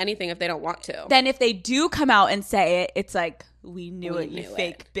anyone anything if they don't want to. then if they do come out and say it, it's like, we knew it, you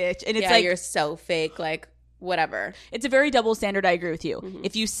fake bitch. And it's yeah, like, you're so fake, like whatever. it's a very double standard. I agree with you.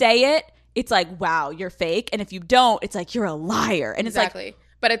 If you say it, it's like, wow, you're fake. And if you don't, it's like, you're a liar. And Exactly. it's like,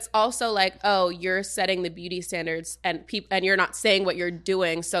 but it's also like, oh, you're setting the beauty standards and and you're not saying what you're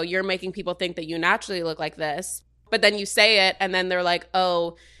doing. So you're making people think that you naturally look like this. But then you say it and then they're like,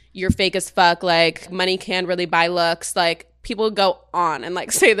 oh, you're fake as fuck. Like money can't really buy looks. Like people go on and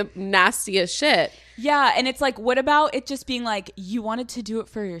like say the nastiest shit. yeah. And it's like, what about it just being like, you wanted to do it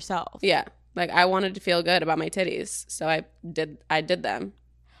for yourself? Yeah. Like I wanted to feel good about my titties. So I did them.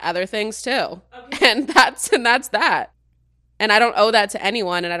 Other things too. Okay. And that's that. And I don't owe that to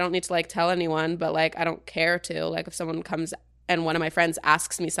anyone and I don't need to like tell anyone, but like I don't care to. Like if someone comes and one of my friends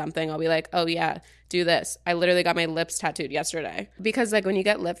asks me something, I'll be like, oh yeah, do this. I literally got my lips tattooed yesterday. Because like when you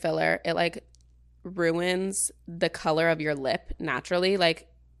get lip filler, it like ruins the color of your lip naturally. Like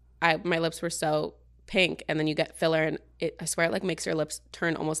my lips were so pink and then you get filler and I swear it like makes your lips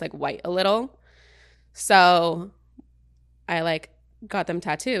turn almost like white a little. So I like got them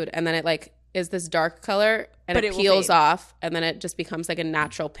tattooed and then it like is this dark color and But it it will peels fade. off and then it just becomes like a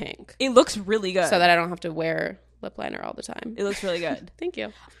natural pink It looks really good. so that I don't have to wear lip liner all the time. It looks really good. Thank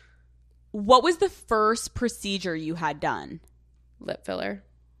you. What was the first procedure you had done? Lip filler.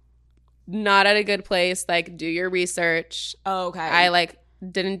 Not at a good place. Like do your research. Oh, okay. I like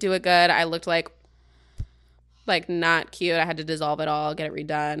didn't do it good. I looked like not cute. I had to dissolve it all, get it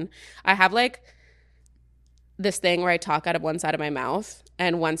redone. I have like this thing where I talk out of one side of my mouth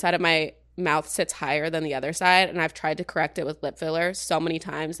and one side of my mouth sits higher than the other side, and I've tried to correct it with lip filler so many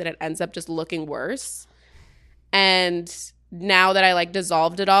times that it ends up just looking worse. And now that I like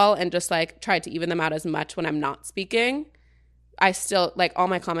dissolved it all and just like tried to even them out as much when I'm not speaking, I still like all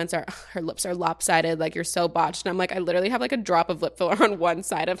my comments are her lips are lopsided, like you're so botched. And I'm like, I literally have like a drop of lip filler on one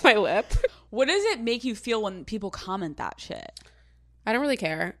side of my lip. What does it make you feel when people comment that shit? I don't really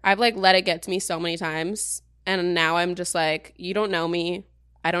care. I've like let it get to me so many times, and now I'm just like, you don't know me,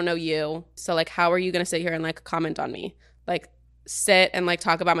 I don't know you, so like how are you gonna sit here and like comment on me? Like sit and like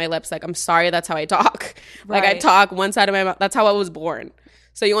talk about my lips. Like I'm sorry, that's how I talk. Like I talk one side of my mouth. That's how I was born.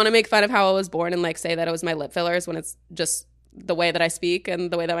 So you want to make fun of how I was born and like say that it was my lip fillers when it's just the way that I speak and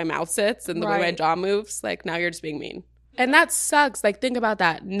the way that my mouth sits and the way my jaw moves. Like now you're just being mean. And that sucks. Like think about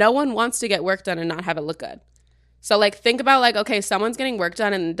that. No one wants to get work done and not have it look good. So like think about like, okay, someone's getting work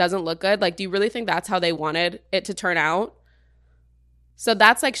done and it doesn't look good. Like do you really think that's how they wanted it to turn out? So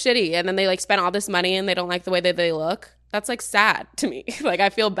that's like shitty. And then they like spent all this money and they don't like the way that they look. That's like sad to me. Like I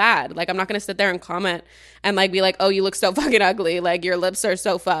feel bad. Like I'm not going to sit there and comment and like be like, oh, you look so fucking ugly. Like your lips are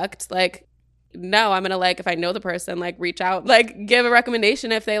so fucked. Like no, I'm going to like, if I know the person, like reach out, like give a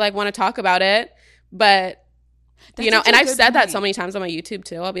recommendation if they like want to talk about it. But you know, and I've said that so many times on my YouTube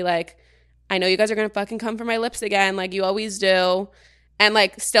too. I'll be like, I know you guys are going to fucking come for my lips again. Like you always do. And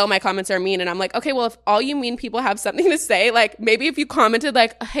like still my comments are mean. And I'm like, okay, well, if all you mean people have something to say, like maybe if you commented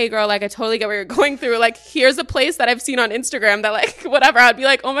like, hey girl, like I totally get what you're going through. Like here's a place that I've seen on Instagram that like whatever. I'd be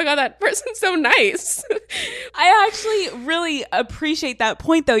like, oh my God, that person's so nice. I actually really appreciate that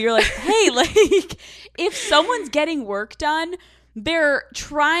point though. You're like, hey, like if someone's getting work done, they're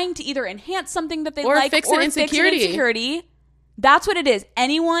trying to either enhance something that they or like fix or an insecurity. Fix an insecurity. That's what it is.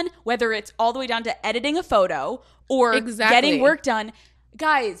 Anyone, whether it's all the way down to editing a photo or getting work done,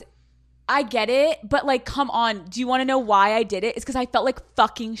 guys, I get it, but like, come on. Do you want to know why I did it? It's because I felt like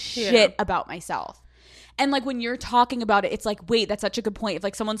fucking shit about myself. And like when you're talking about it, it's like, wait, that's such a good point. If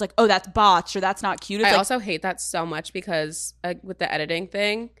like someone's like, oh, that's botched or that's not cute. It's I like, also hate that so much because with the editing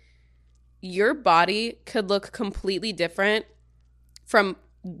thing, your body could look completely different from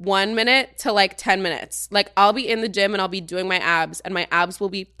 1 minute to like 10 minutes. Like I'll be in the gym and I'll be doing my abs and my abs will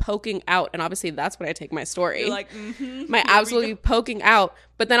be poking out. And obviously that's when I take my story. You're like, my abs will be poking out,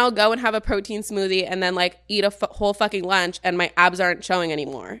 but then I'll go and have a protein smoothie and then like eat a whole fucking lunch and my abs aren't showing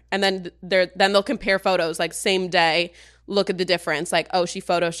anymore. And then they'll compare photos like same day. Look at the difference. Like, oh, she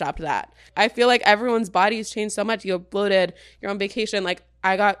photoshopped that. I feel like everyone's body's changed so much. You're bloated. You're on vacation. Like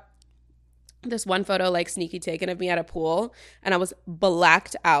I got this one photo like sneaky taken of me at a pool and I was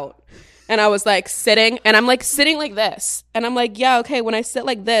blacked out and I was like sitting and I'm like sitting like this and I'm like, yeah, okay, when I sit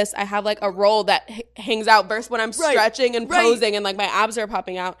like this I have like a roll that hangs out versus when I'm stretching and posing and like my abs are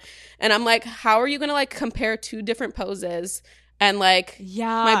popping out and I'm like, how are you gonna like compare two different poses and like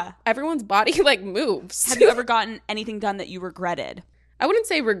everyone's body like moves. Have you ever gotten anything done that you regretted? I wouldn't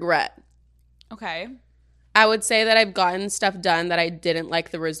say regret. Okay. I would say that I've gotten stuff done that I didn't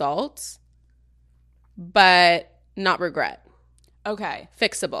like the results, but not regret. Okay.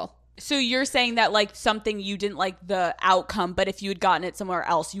 Fixable. So you're saying that like something you didn't like the outcome, but if you had gotten it somewhere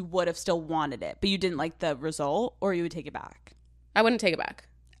else, you would have still wanted it, but you didn't like the result, or you would take it back? I wouldn't take it back.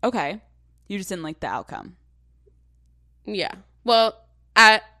 Okay. You just didn't like the outcome. Yeah. Well,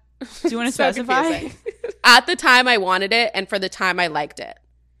 do you want to specify? At the time I wanted it, and for the time I liked it.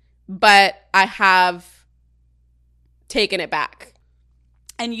 But I have taken it back.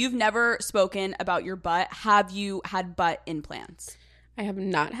 And you've never spoken about your butt. Have you had butt implants? I have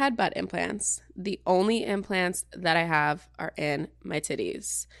not had butt implants. The only implants that I have are in my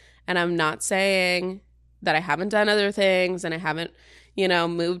titties. And I'm not saying that I haven't done other things and I haven't, you know,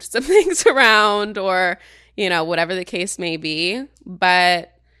 moved some things around or, you know, whatever the case may be.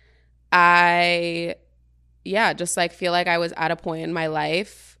 But I, just like feel like I was at a point in my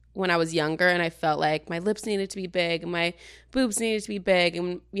life when I was younger and I felt like my lips needed to be big and my boobs needed to be big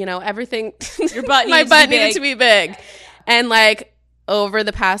and, you know, everything. Your butt my butt needed to be big. And like over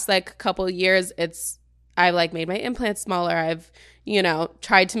the past like couple of years, I've like made my implants smaller. I've, you know,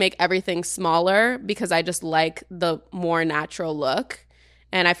 tried to make everything smaller because I just like the more natural look.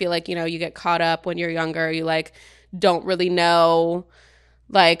 And I feel like, you know, you get caught up when you're younger. You like don't really know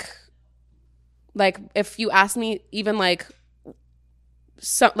like if you ask me even like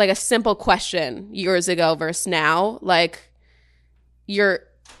like a simple question years ago versus now, like you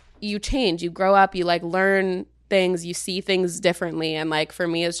change, you grow up, you like learn things, you see things differently. And like for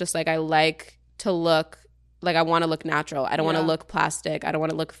me, it's just like I like to look like I want to look natural. I don't want to look plastic. I don't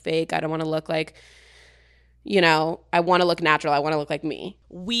want to look fake. I don't want to look like, you know, I want to look natural. I want to look like me.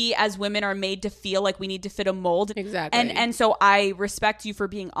 We as women are made to feel like we need to fit a mold. Exactly. And so I respect you for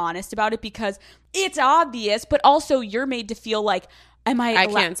being honest about it because it's obvious, but also you're made to feel like, I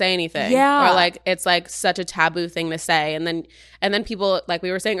can't say anything. Yeah. Or like it's like such a taboo thing to say. And then people, like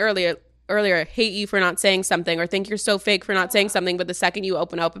we were saying earlier, hate you for not saying something or think you're so fake for not saying something. But the second you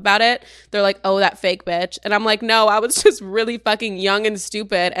open up about it, they're like, oh, that fake bitch. And I'm like, no, I was just really fucking young and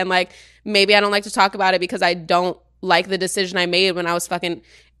stupid. And like, maybe I don't like to talk about it because I don't like the decision I made when I was fucking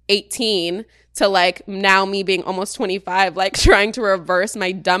 18 to like now me being almost 25, like trying to reverse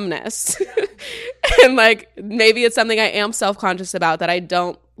my dumbness. And like maybe it's something I am self-conscious about that I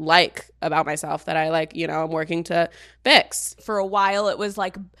don't like about myself that I like, you know, I'm working to fix. For a while it was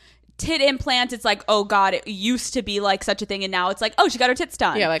like tit implants. It's like, oh God, it used to be like such a thing. And now it's like, oh, she got her tits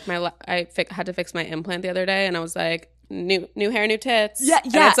done. Yeah, like I had to fix my implant the other day and I was like, new hair, new tits. Yeah.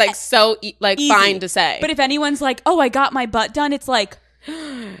 And it's like so easy. Fine to say. But if anyone's like, oh, I got my butt done, it's like,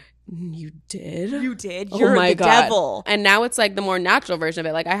 you did? You did? You're my the God. devil. And now it's like the more natural version of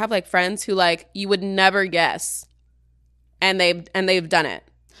it. Like I have like friends who like you would never guess, and they've done it.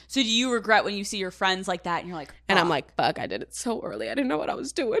 So do you regret when you see your friends like that and you're like, fuck. And I'm like, fuck, I did it so early. I didn't know what I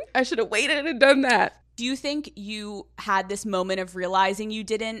was doing. I should have waited and done that. Do you think you had this moment of realizing you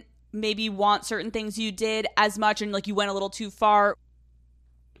didn't maybe want certain things you did as much and like you went a little too far?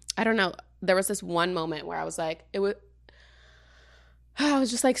 I don't know. There was this one moment where I was like, I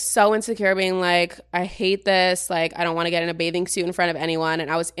was just like so insecure being like, I hate this. Like, I don't want to get in a bathing suit in front of anyone. And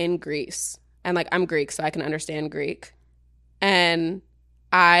I was in Greece. And like, I'm Greek, so I can understand Greek. And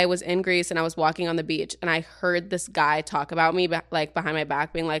I was in Greece and I was walking on the beach and I heard this guy talk about me like behind my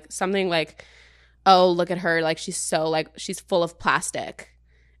back being like something like, oh, look at her. Like, she's so like, she's full of plastic.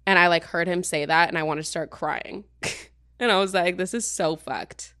 And I like heard him say that and I wanted to start crying. And I was like, this is so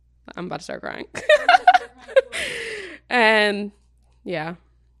fucked. I'm about to start crying. And yeah,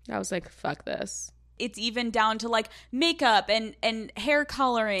 I was like, fuck this. It's even down to like makeup and hair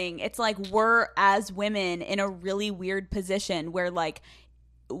coloring. It's like we're as women in a really weird position where like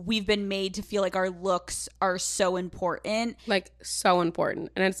we've been made to feel like our looks are so important. Like so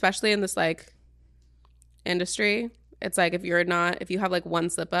important. And especially in this like industry, it's like if you have like one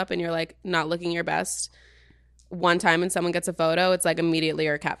slip up and you're like not looking your best one time and someone gets a photo, it's like immediately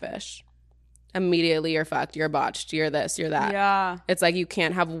you're a catfish. Immediately you're fucked, you're botched, you're this, you're that. Yeah. It's like you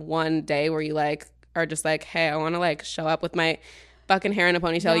can't have one day where you like are just like, hey, I want to like show up with my fucking hair in a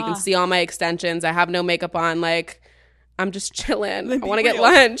ponytail. Yeah. You can see all my extensions. I have no makeup on. Like, I'm just chilling. I want to get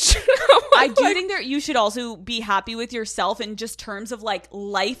lunch. I do think that you should also be happy with yourself in just terms of like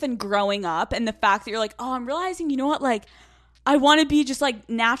life and growing up and the fact that you're like, oh, I'm realizing, you know what, like I want to be just like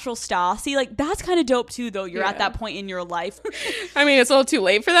natural Stassie. Like that's kind of dope too, though. You're at that point in your life. I mean, it's a little too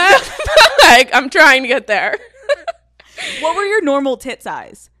late for that. Like I'm trying to get there. What were your normal tit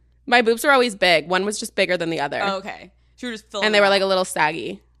size? My boobs were always big. One was just bigger than the other. Oh, okay. So you were just filling and they were like a little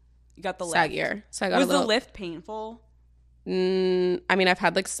saggy. You got the lift. Saggier. So I got was the lift painful? I mean, I've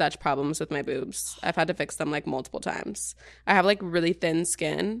had like such problems with my boobs. I've had to fix them like multiple times. I have like really thin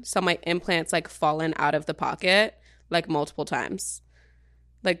skin, so my implants like fallen out of the pocket like multiple times.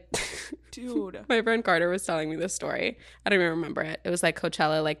 Like, dude, my friend Carter was telling me this story. I don't even remember it. It was like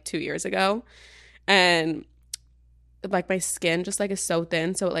Coachella like 2 years ago, and like my skin just like is so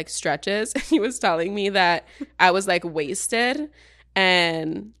thin, so it like stretches. And he was telling me that I was like wasted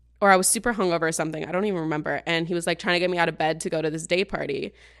or I was super hungover or something. I don't even remember. And he was like trying to get me out of bed to go to this day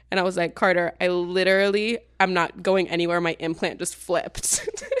party. And I was like, Carter, I'm not going anywhere. My implant just flipped.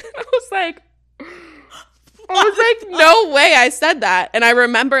 I was like, no way I said that. And I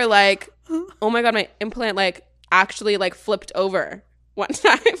remember like, oh my God, my implant like actually like flipped over one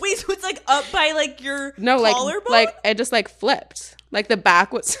time. Wait, so it's like up by like your collarbone? Like it just like flipped. Like the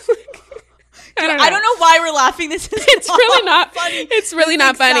back was like I don't know why we're laughing. It's really not funny. It's really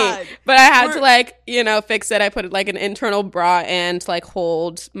not funny. Sad. But I had to like, fix it. I put like an internal bra in to like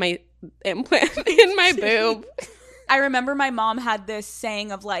hold my implant in my boob. I remember my mom had this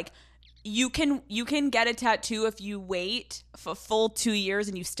saying of like, you can get a tattoo if you wait for a full 2 years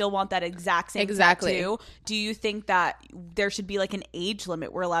and you still want that exact same tattoo. Do you think that there should be like an age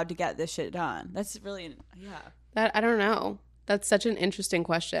limit we're allowed to get this shit done? That's really, That I don't know. That's such an interesting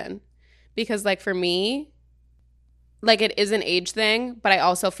question. Because, like, for me, like, it is an age thing, but I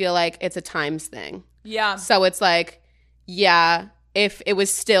also feel like it's a times thing. Yeah. So it's like, yeah, if it was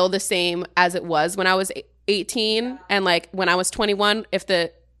still the same as it was when I was 18 and, like, when I was 21, if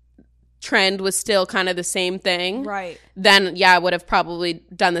the trend was still kind of the same thing, right? Then, yeah, I would have probably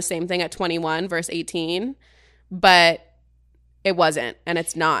done the same thing at 21 versus 18. But it wasn't, and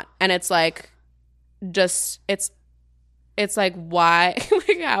it's not. And it's, like, just – it's like, why?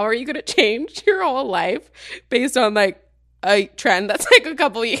 Like, how are you going to change your whole life based on, like, a trend that's, like, a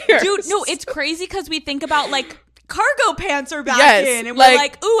couple years? Dude, no, it's crazy because we think about, like, cargo pants are back in. And we're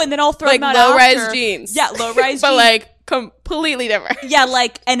like, ooh, and then I'll throw them out low-rise jeans. Yeah, low-rise jeans. But, like, completely different. Yeah,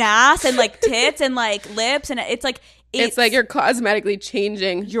 like, an ass and, like, tits and, like, lips. And it's like... It's like you're cosmetically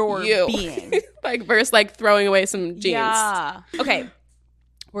changing your being. Like, versus, like, throwing away some jeans. Yeah. Okay.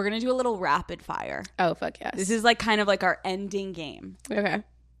 We're going to do a little rapid fire. Oh, fuck yes. This is like kind of like our ending game. Okay.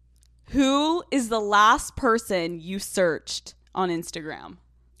 Who is the last person you searched on Instagram?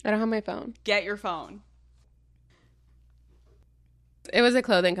 I don't have my phone. Get your phone. It was a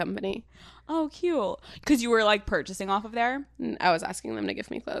clothing company. Oh, cute. Because you were like purchasing off of there? I was asking them to gift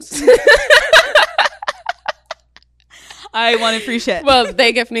me clothes. I wanted free shit. Well,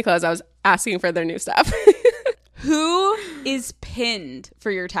 they gift me clothes. I was asking for their new stuff. Who is pinned for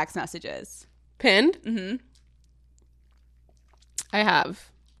your text messages? Pinned? Mm-hmm. I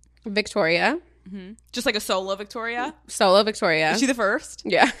have Victoria. Mm-hmm. Just like a solo Victoria? Solo Victoria. Is she the first?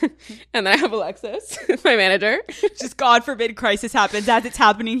 Yeah. And then I have Alexis, my manager. Just God forbid crisis happens as it's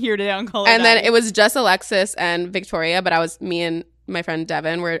happening here today on Color And Daddy. then it was just Alexis and Victoria, but me and my friend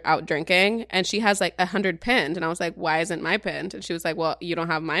Devin were out drinking, and she has like 100 pinned. And I was like, why isn't my pinned? And she was like, well, you don't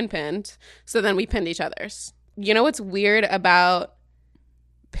have mine pinned. So then we pinned each other's. You know what's weird about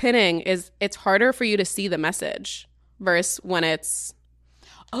pinning is it's harder for you to see the message versus when it's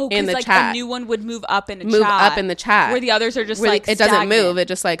in the like chat. a new one would move up in the chat. Where the others are just where like it doesn't stagnant. move. It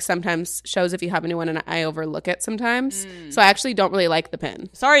just like sometimes shows if you have a new one, and I overlook it sometimes. So I actually don't really like the pin.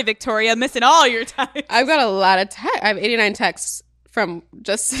 Sorry, Victoria, missing all your time. I've got a lot of I have 89 texts from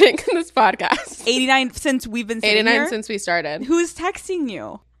just sitting in this podcast. 89 since we've been sitting 89 here? since we started. Who's texting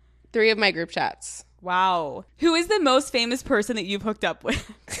you? 3 of my group chats. Wow. Who is the most famous person that you've hooked up with?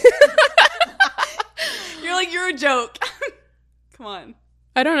 You're like, you're a joke. Come on.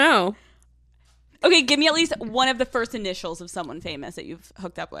 I don't know. Okay, give me at least one of the first initials of someone famous that you've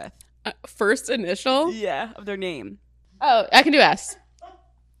hooked up with. First initial? Yeah, of their name. Oh, I can do S.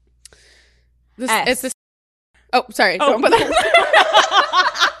 S. It's this. Oh, sorry. Oh. Don't put that.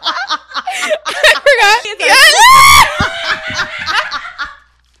 I forgot. Yes!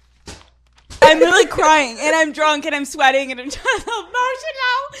 I'm really crying, and I'm drunk, and I'm sweating, and I'm just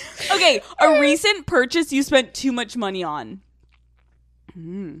emotional. Okay, a recent purchase you spent too much money on.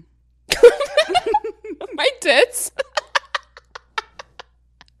 My tits.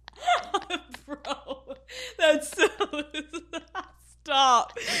 Bro, that's so...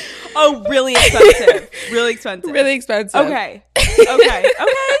 Stop. Oh, really expensive. Really expensive. Really expensive. Okay.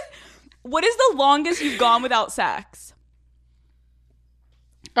 What is the longest you've gone without sex?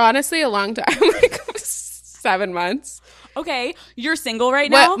 Honestly, a long time. Like 7 months. Okay. You're single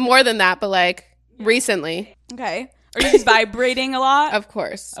right now? What, more than that, but like recently. Okay. Are you just vibrating a lot? Of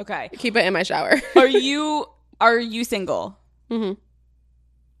course. Okay. Keep it in my shower. Are you single? Mm-hmm.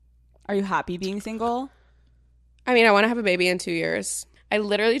 Are you happy being single? I mean, I want to have a baby in 2 years. I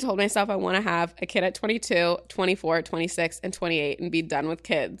literally told myself I want to have a kid at 22, 24, 26, and 28 and be done with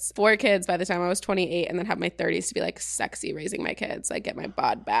kids. 4 kids by the time I was 28, and then have my 30s to be like sexy raising my kids, like get my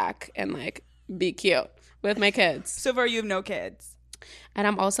bod back and like be cute with my kids. So far you have no kids. And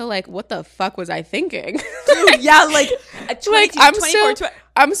I'm also like, what the fuck was I thinking? Dude, yeah, like at 22, like 24,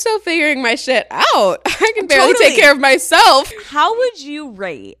 I'm still figuring my shit out. I can barely Totally. take care of myself. How would you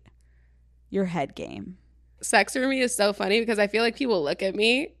rate your head game? Sex for me is so funny because I feel like people look at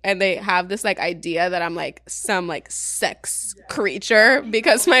me and they have this like idea that I'm like some like sex creature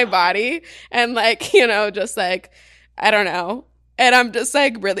because my body and like, you know, just like, I don't know. And I'm just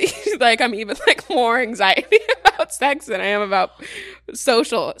like really like I'm even like more anxiety about sex than I am about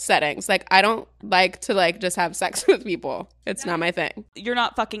social settings. Like I don't like to like just have sex with people. It's not my thing. You're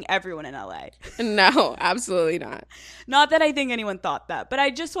not fucking everyone in LA. No, absolutely not. Not that I think anyone thought that, but I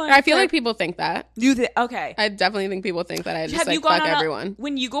just want I feel like people think that. Okay. I definitely think people think that I just Have like you gone fuck on everyone.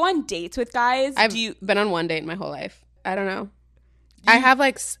 When you go on dates with guys, I've been on one date in my whole life. I don't know. I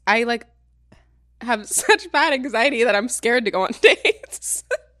have such bad anxiety that I'm scared to go on dates.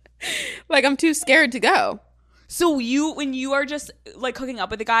 Like I'm too scared to go. So when you are just like hooking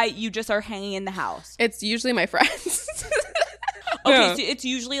up with a guy, you just are hanging in the house. It's usually my friends. Okay, Yeah. so it's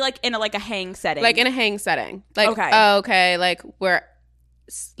usually like in a hang setting. Like in a hang setting. Like Okay. oh, okay, like we're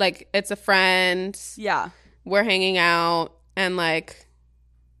like it's a friend. Yeah. We're hanging out and like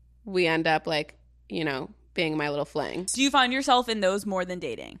we end up like, you know, being my little fling. Do you find yourself in those more than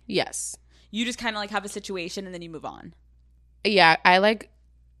dating? Yes. You just kind of like have a situation and then you move on. Yeah, I like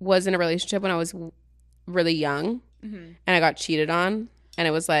was in a relationship when I was really young and I got cheated on and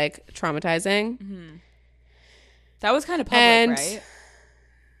it was like traumatizing. That was kind of public, And right?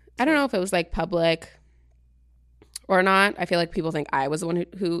 I don't know if it was like public or not. I feel like people think I was the one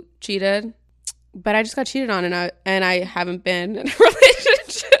who cheated, but I just got cheated on and I haven't been in a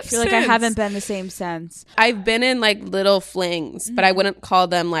relationship. I feel like I haven't been the same since. I've been in like little flings, but I wouldn't call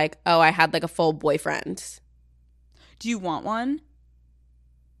them like, oh, I had like a full boyfriend. Do you want one?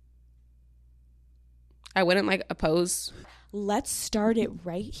 I wouldn't like oppose. let's start it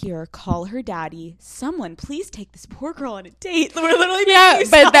right here. Call her daddy. Someone please take this poor girl on a date. We're literally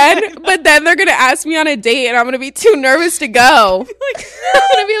but then they're gonna ask me on a date and I'm gonna be too nervous to go. Like, I'm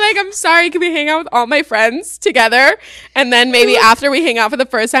gonna be like, I'm sorry, can we hang out with all my friends together? And then maybe after we hang out for the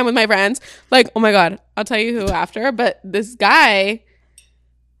first time with my friends, like, oh my god, I'll tell you who after. But this guy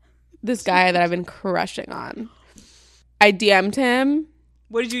that I've been crushing on, I DM'd him.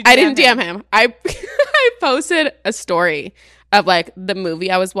 What did you DM I didn't DM him. I posted a story of like the movie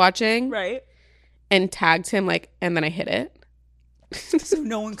I was watching. Right. And tagged him, like, and then I hid it. So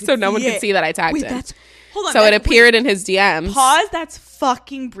no one could see that I tagged him. Hold on. So it appeared in his DMs. Pause. That's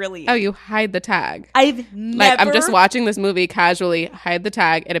fucking brilliant. Oh, you hide the tag. I've never. Like, I'm just watching this movie casually, hide the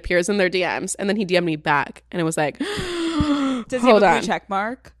tag. It appears in their DMs. And then he DM'd me back. And it was like, does he have a blue check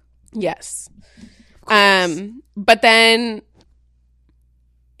mark? Yes. But then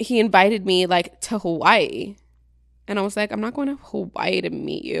he invited me, like, to Hawaii. And I was like, I'm not going to Hawaii to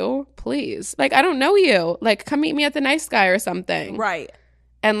meet you. Please. Like, I don't know you. Like, come meet me at the Nice Guy or something. Right.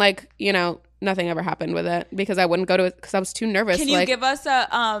 And, like, you know, nothing ever happened with it because I wouldn't go to it because I was too nervous. Can you give us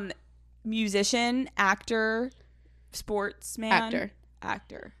a musician, actor, sportsman?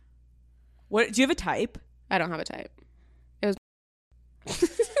 Actor. What, do you have a type? I don't have a type. It was...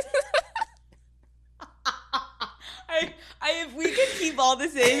 if we could keep all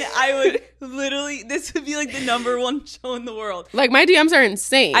this in, I would literally, this would be like the #1 show in the world. Like, my DMs are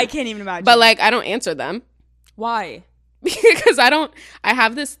insane. I can't even imagine. But, like, I don't answer them. Why? Because I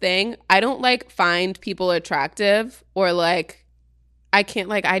have this thing. I don't, like, find people attractive or, like, I can't,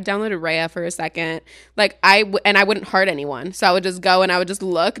 like, I downloaded Raya for a second. Like, I wouldn't hurt anyone. So I would just go and I would just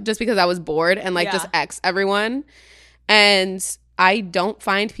look just because I was bored and, like, just X everyone. And I don't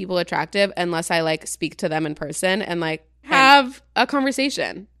find people attractive unless I, like, speak to them in person and, like, have a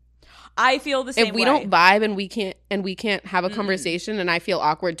conversation. I feel the same way. If we don't vibe and we can't have a conversation and I feel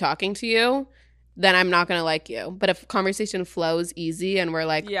awkward talking to you, then I'm not going to like you. But if conversation flows easy and we're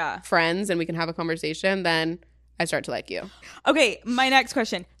like friends and we can have a conversation, then I start to like you. Okay, my next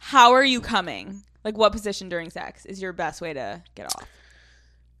question. How are you coming? Like, what position during sex is your best way to get off?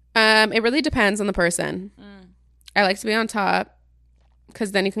 It really depends on the person. I like to be on top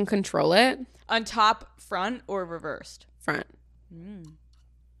because then you can control it. On top, front, or reversed? Front.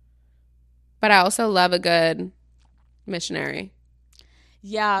 But I also love a good missionary.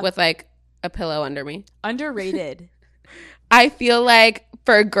 Yeah. With, like, a pillow under me. Underrated. I feel like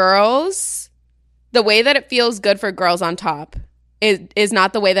for girls, the way that it feels good for girls on top is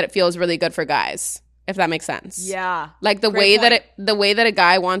not the way that it feels really good for guys, if that makes sense. Yeah. Like, the way that a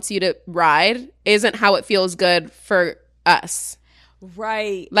guy wants you to ride isn't how it feels good for us.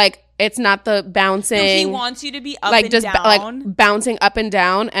 Right. Like, it's not the bouncing. No, he wants you to be up like, and just down. Like bouncing up and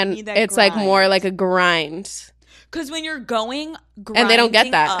down, and it's grind. like more like a grind. Because when you're going, and they don't get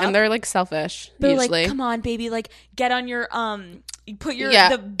that, up, and they're like selfish. They're usually like, "Come on, baby! Like, get on your you put your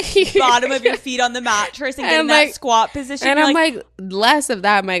the bottom of your feet on the mattress and get in that squat position." And I'm like, less of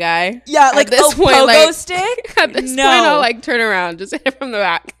that, my guy. Yeah, like this point, pogo like, stick. At this point, I'll like turn around, just hit it from the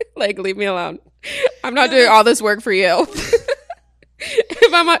back. Like, leave me alone. I'm not doing all this work for you.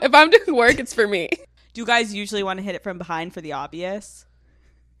 If I'm doing work, it's for me. Do you guys usually want to hit it from behind for the obvious?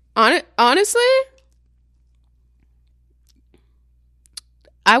 Honestly,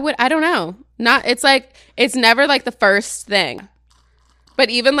 I don't know. Not it's like it's never like the first thing.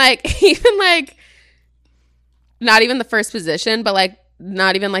 But even like not even the first position, but like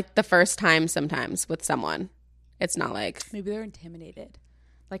not even like the first time sometimes with someone. It's not like maybe they're intimidated.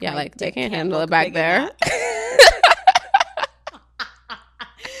 Like, yeah, like they can't handle it back there.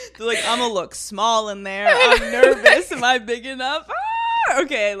 They're like, I'm gonna look small in there. I'm nervous. Am I big enough?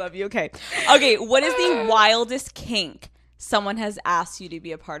 Okay, I love you. Okay, what is the wildest kink someone has asked you to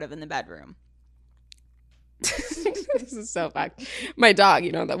be a part of in the bedroom? This is so fucked. My dog,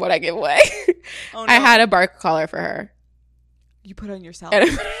 you know that what I give away. Oh, no. I had a bark collar for her. You put on yourself. And I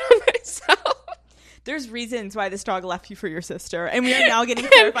put it on myself. There's reasons why this dog left you for your sister, and we are now getting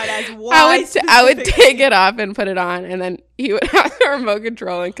clarified as why. I would take it off and put it on, and then he would have the remote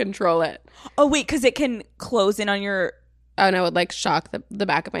control and control it. Oh wait, because it can close in on your. Oh, and I would like shock the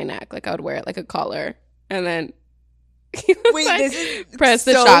back of my neck, like I would wear it like a collar, and then he would, wait, like, this is press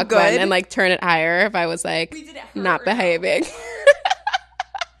the so shock good. button and like turn it higher if I was like not behaving.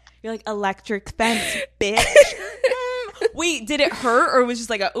 You're like electric fence, bitch. Wait, did it hurt or was it just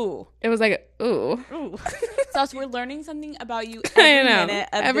like a ooh? It was like a ooh. Ooh. Sauce, we're learning something about you every minute.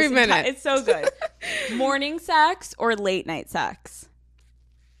 Every minute. It's so good. Morning sex or late night sex?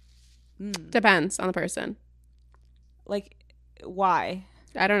 Depends on the person. Like, why?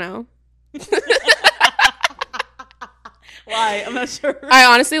 I don't know. Why? I'm not sure. I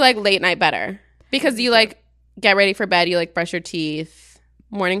honestly like late night better because you like get ready for bed, you like brush your teeth.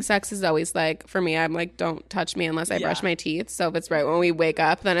 Morning sex is always like, for me, I'm like, don't touch me unless I brush my teeth. So if it's right when we wake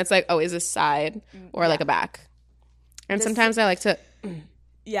up, then it's like always a side or like a back. And sometimes I like to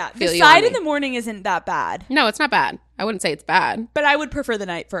the side in the morning isn't that bad. No, it's not bad. I wouldn't say it's bad. But I would prefer the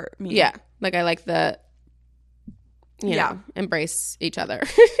night for me. Yeah. Like I like the, you know, embrace each other.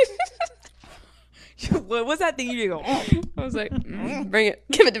 What was that thing you do? I was like, bring it.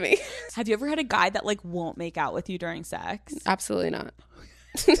 Give it to me. Have you ever had a guy that like won't make out with you during sex? Absolutely not.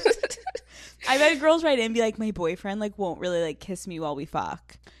 I've had girls write in and be like, my boyfriend like won't really like kiss me while we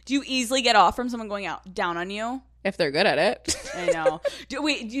fuck. Do you easily get off from someone going out down on you? If they're good at it. I know. Do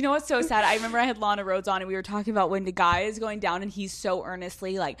you know what's so sad? I remember I had Lana Rhodes on and we were talking about when the guy is going down and he's so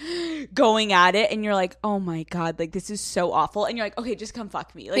earnestly like going at it and you're like, oh my God, like this is so awful. And you're like, okay, just come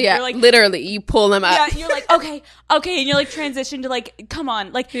fuck me. Like, yeah, you're like, literally, you pull them up. Yeah, you're like, okay. And you're like transition to like, come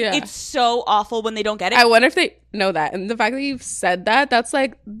on. Like, it's so awful when they don't get it. I wonder if they know that. And the fact that you've said that, that's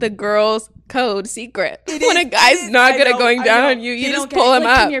like the girl's code secret. When a guy's not good at going down on you, you just pull him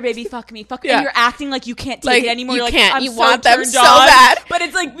like, up. Come here, baby, fuck me. Yeah. And you're acting like you can't take it anymore. You you're can't. Like, you want them so bad. But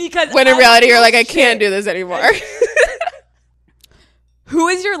it's like because when in reality you're like, I can't do this anymore. Who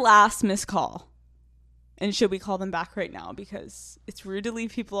is your last missed call? And should we call them back right now? Because it's rude to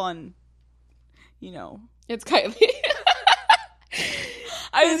leave people on, you know. It's Kylie.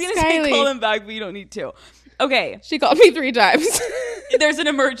 I was going to say call them back, but you don't need to. Okay. She called me 3 times. There's an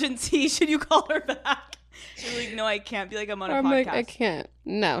emergency. Should you call her back? She's like, no, I can't. Be like, I'm on a podcast. I'm like, I can't.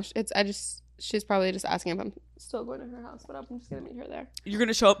 No, she's probably just asking if I'm still going to her house, but I'm just going to meet her there. You're going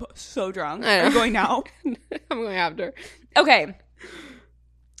to show up so drunk? Are you going now? I'm going after. Okay.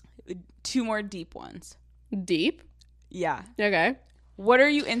 2 more deep ones. Deep? Yeah. Okay. What are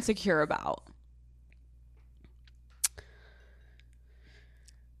you insecure about?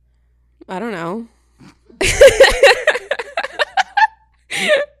 I don't know.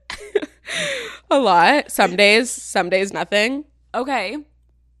 A lot. Some days nothing. Okay.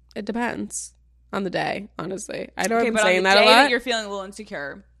 It depends on the day, honestly. I know I'm but saying on the that day a lot. That you're feeling a little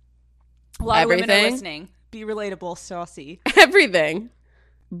insecure. A lot of women are listening. Be relatable, Stassie. Everything.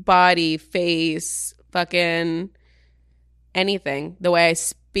 Body, face, fucking anything. The way I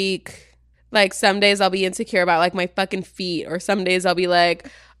speak. Like some days I'll be insecure about like my fucking feet, or some days I'll be like,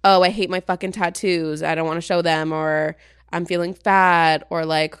 oh, I hate my fucking tattoos. I don't want to show them, or I'm feeling fat, or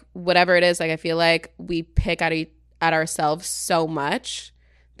like whatever it is. Like I feel like we pick at ourselves so much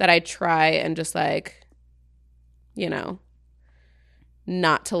that I try and just like, you know,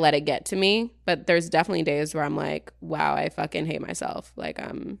 not to let it get to me. But there's definitely days where I'm like, wow, I fucking hate myself. Like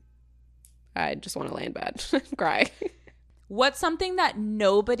I just want to lay in bed and cry. What's something that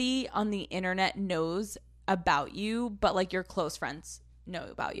nobody on the internet knows about you, but like your close friends know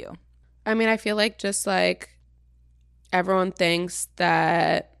about you? I mean, I feel like just like everyone thinks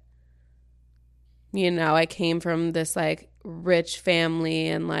that, you know, I came from this like rich family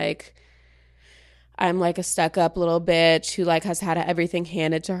and like I'm like a stuck up little bitch who like has had everything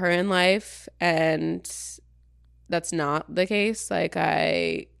handed to her in life, and that's not the case. Like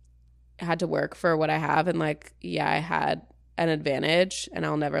I had to work for what I have, and like I had an advantage, and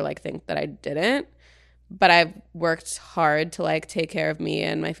I'll never like think that I didn't. But I've worked hard to like take care of me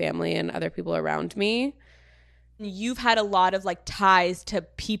and my family and other people around me. You've had a lot of like ties to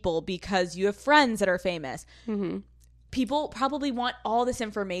people because you have friends that are famous. Mm-hmm. People probably want all this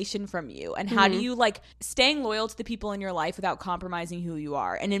information from you. And how do you like staying loyal to the people in your life without compromising who you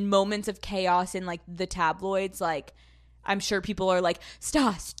are? And in moments of chaos in like the tabloids, like I'm sure people are like,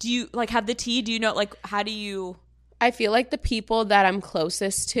 Stas, do you like have the tea? Do you know, like, how do you? I feel like the people that I'm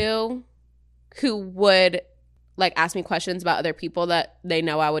closest to who would like ask me questions about other people that they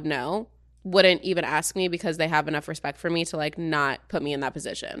know I would know wouldn't even ask me because they have enough respect for me to like not put me in that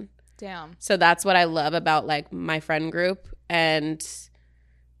position. Damn. So that's what I love about like my friend group. And,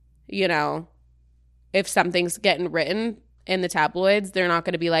 you know, if something's getting written in the tabloids, they're not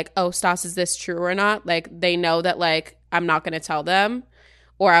going to be like, oh, Stas, is this true or not? Like they know that like I'm not going to tell them.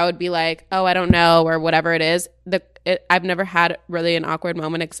 Or I would be like, oh, I don't know, or whatever it is. I've never had really an awkward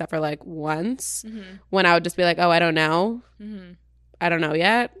moment except for like once when I would just be like, oh, I don't know. Mm-hmm. I don't know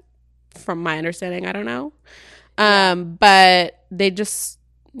yet. From my understanding, I don't know. But they just,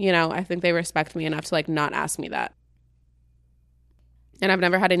 you know, I think they respect me enough to like not ask me that. And I've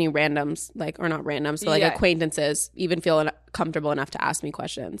never had any randoms, like, or not randoms, but like acquaintances even feel comfortable enough to ask me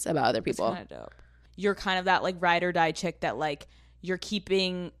questions about other people. That's kind of dope. You're kind of that like ride or die chick that like you're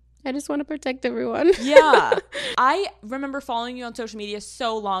keeping I just want to protect everyone. Yeah. I remember following you on social media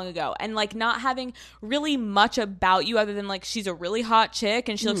so long ago and like not having really much about you other than like she's a really hot chick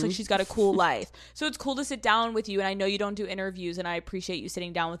and she looks like she's got a cool life. So it's cool to sit down with you, and I know you don't do interviews, and I appreciate you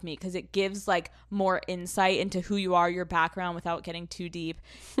sitting down with me because it gives like more insight into who you are, your background, without getting too deep,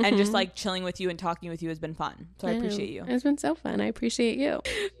 and just like chilling with you and talking with you has been fun. So I appreciate you. It's been so fun. I appreciate you.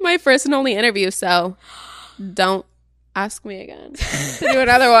 My first and only interview, so don't ask me again to do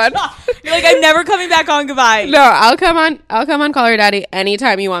another one. You're like, I'm never coming back on. Goodbye. No, I'll come on Call Her Daddy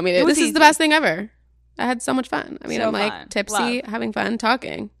anytime you want me to. This easy. is the best thing ever. I had so much fun. I mean, So I'm like fun. tipsy, having fun,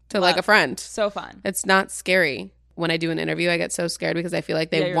 talking to Love. like a friend. So fun. It's not scary. When I do an interview, I get so scared because I feel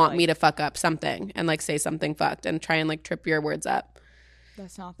like they you're want like- me to fuck up something and like say something fucked and try and like trip your words up.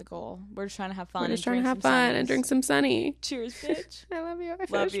 That's not the goal. We're just trying to have fun. We're just and trying to drink have some fun Sunnies. and drink some Sunny. Cheers, bitch. I love you. I Love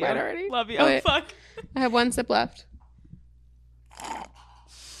finished you. mine already. Love you. Oh, Oh, wait. fuck. I have one sip left.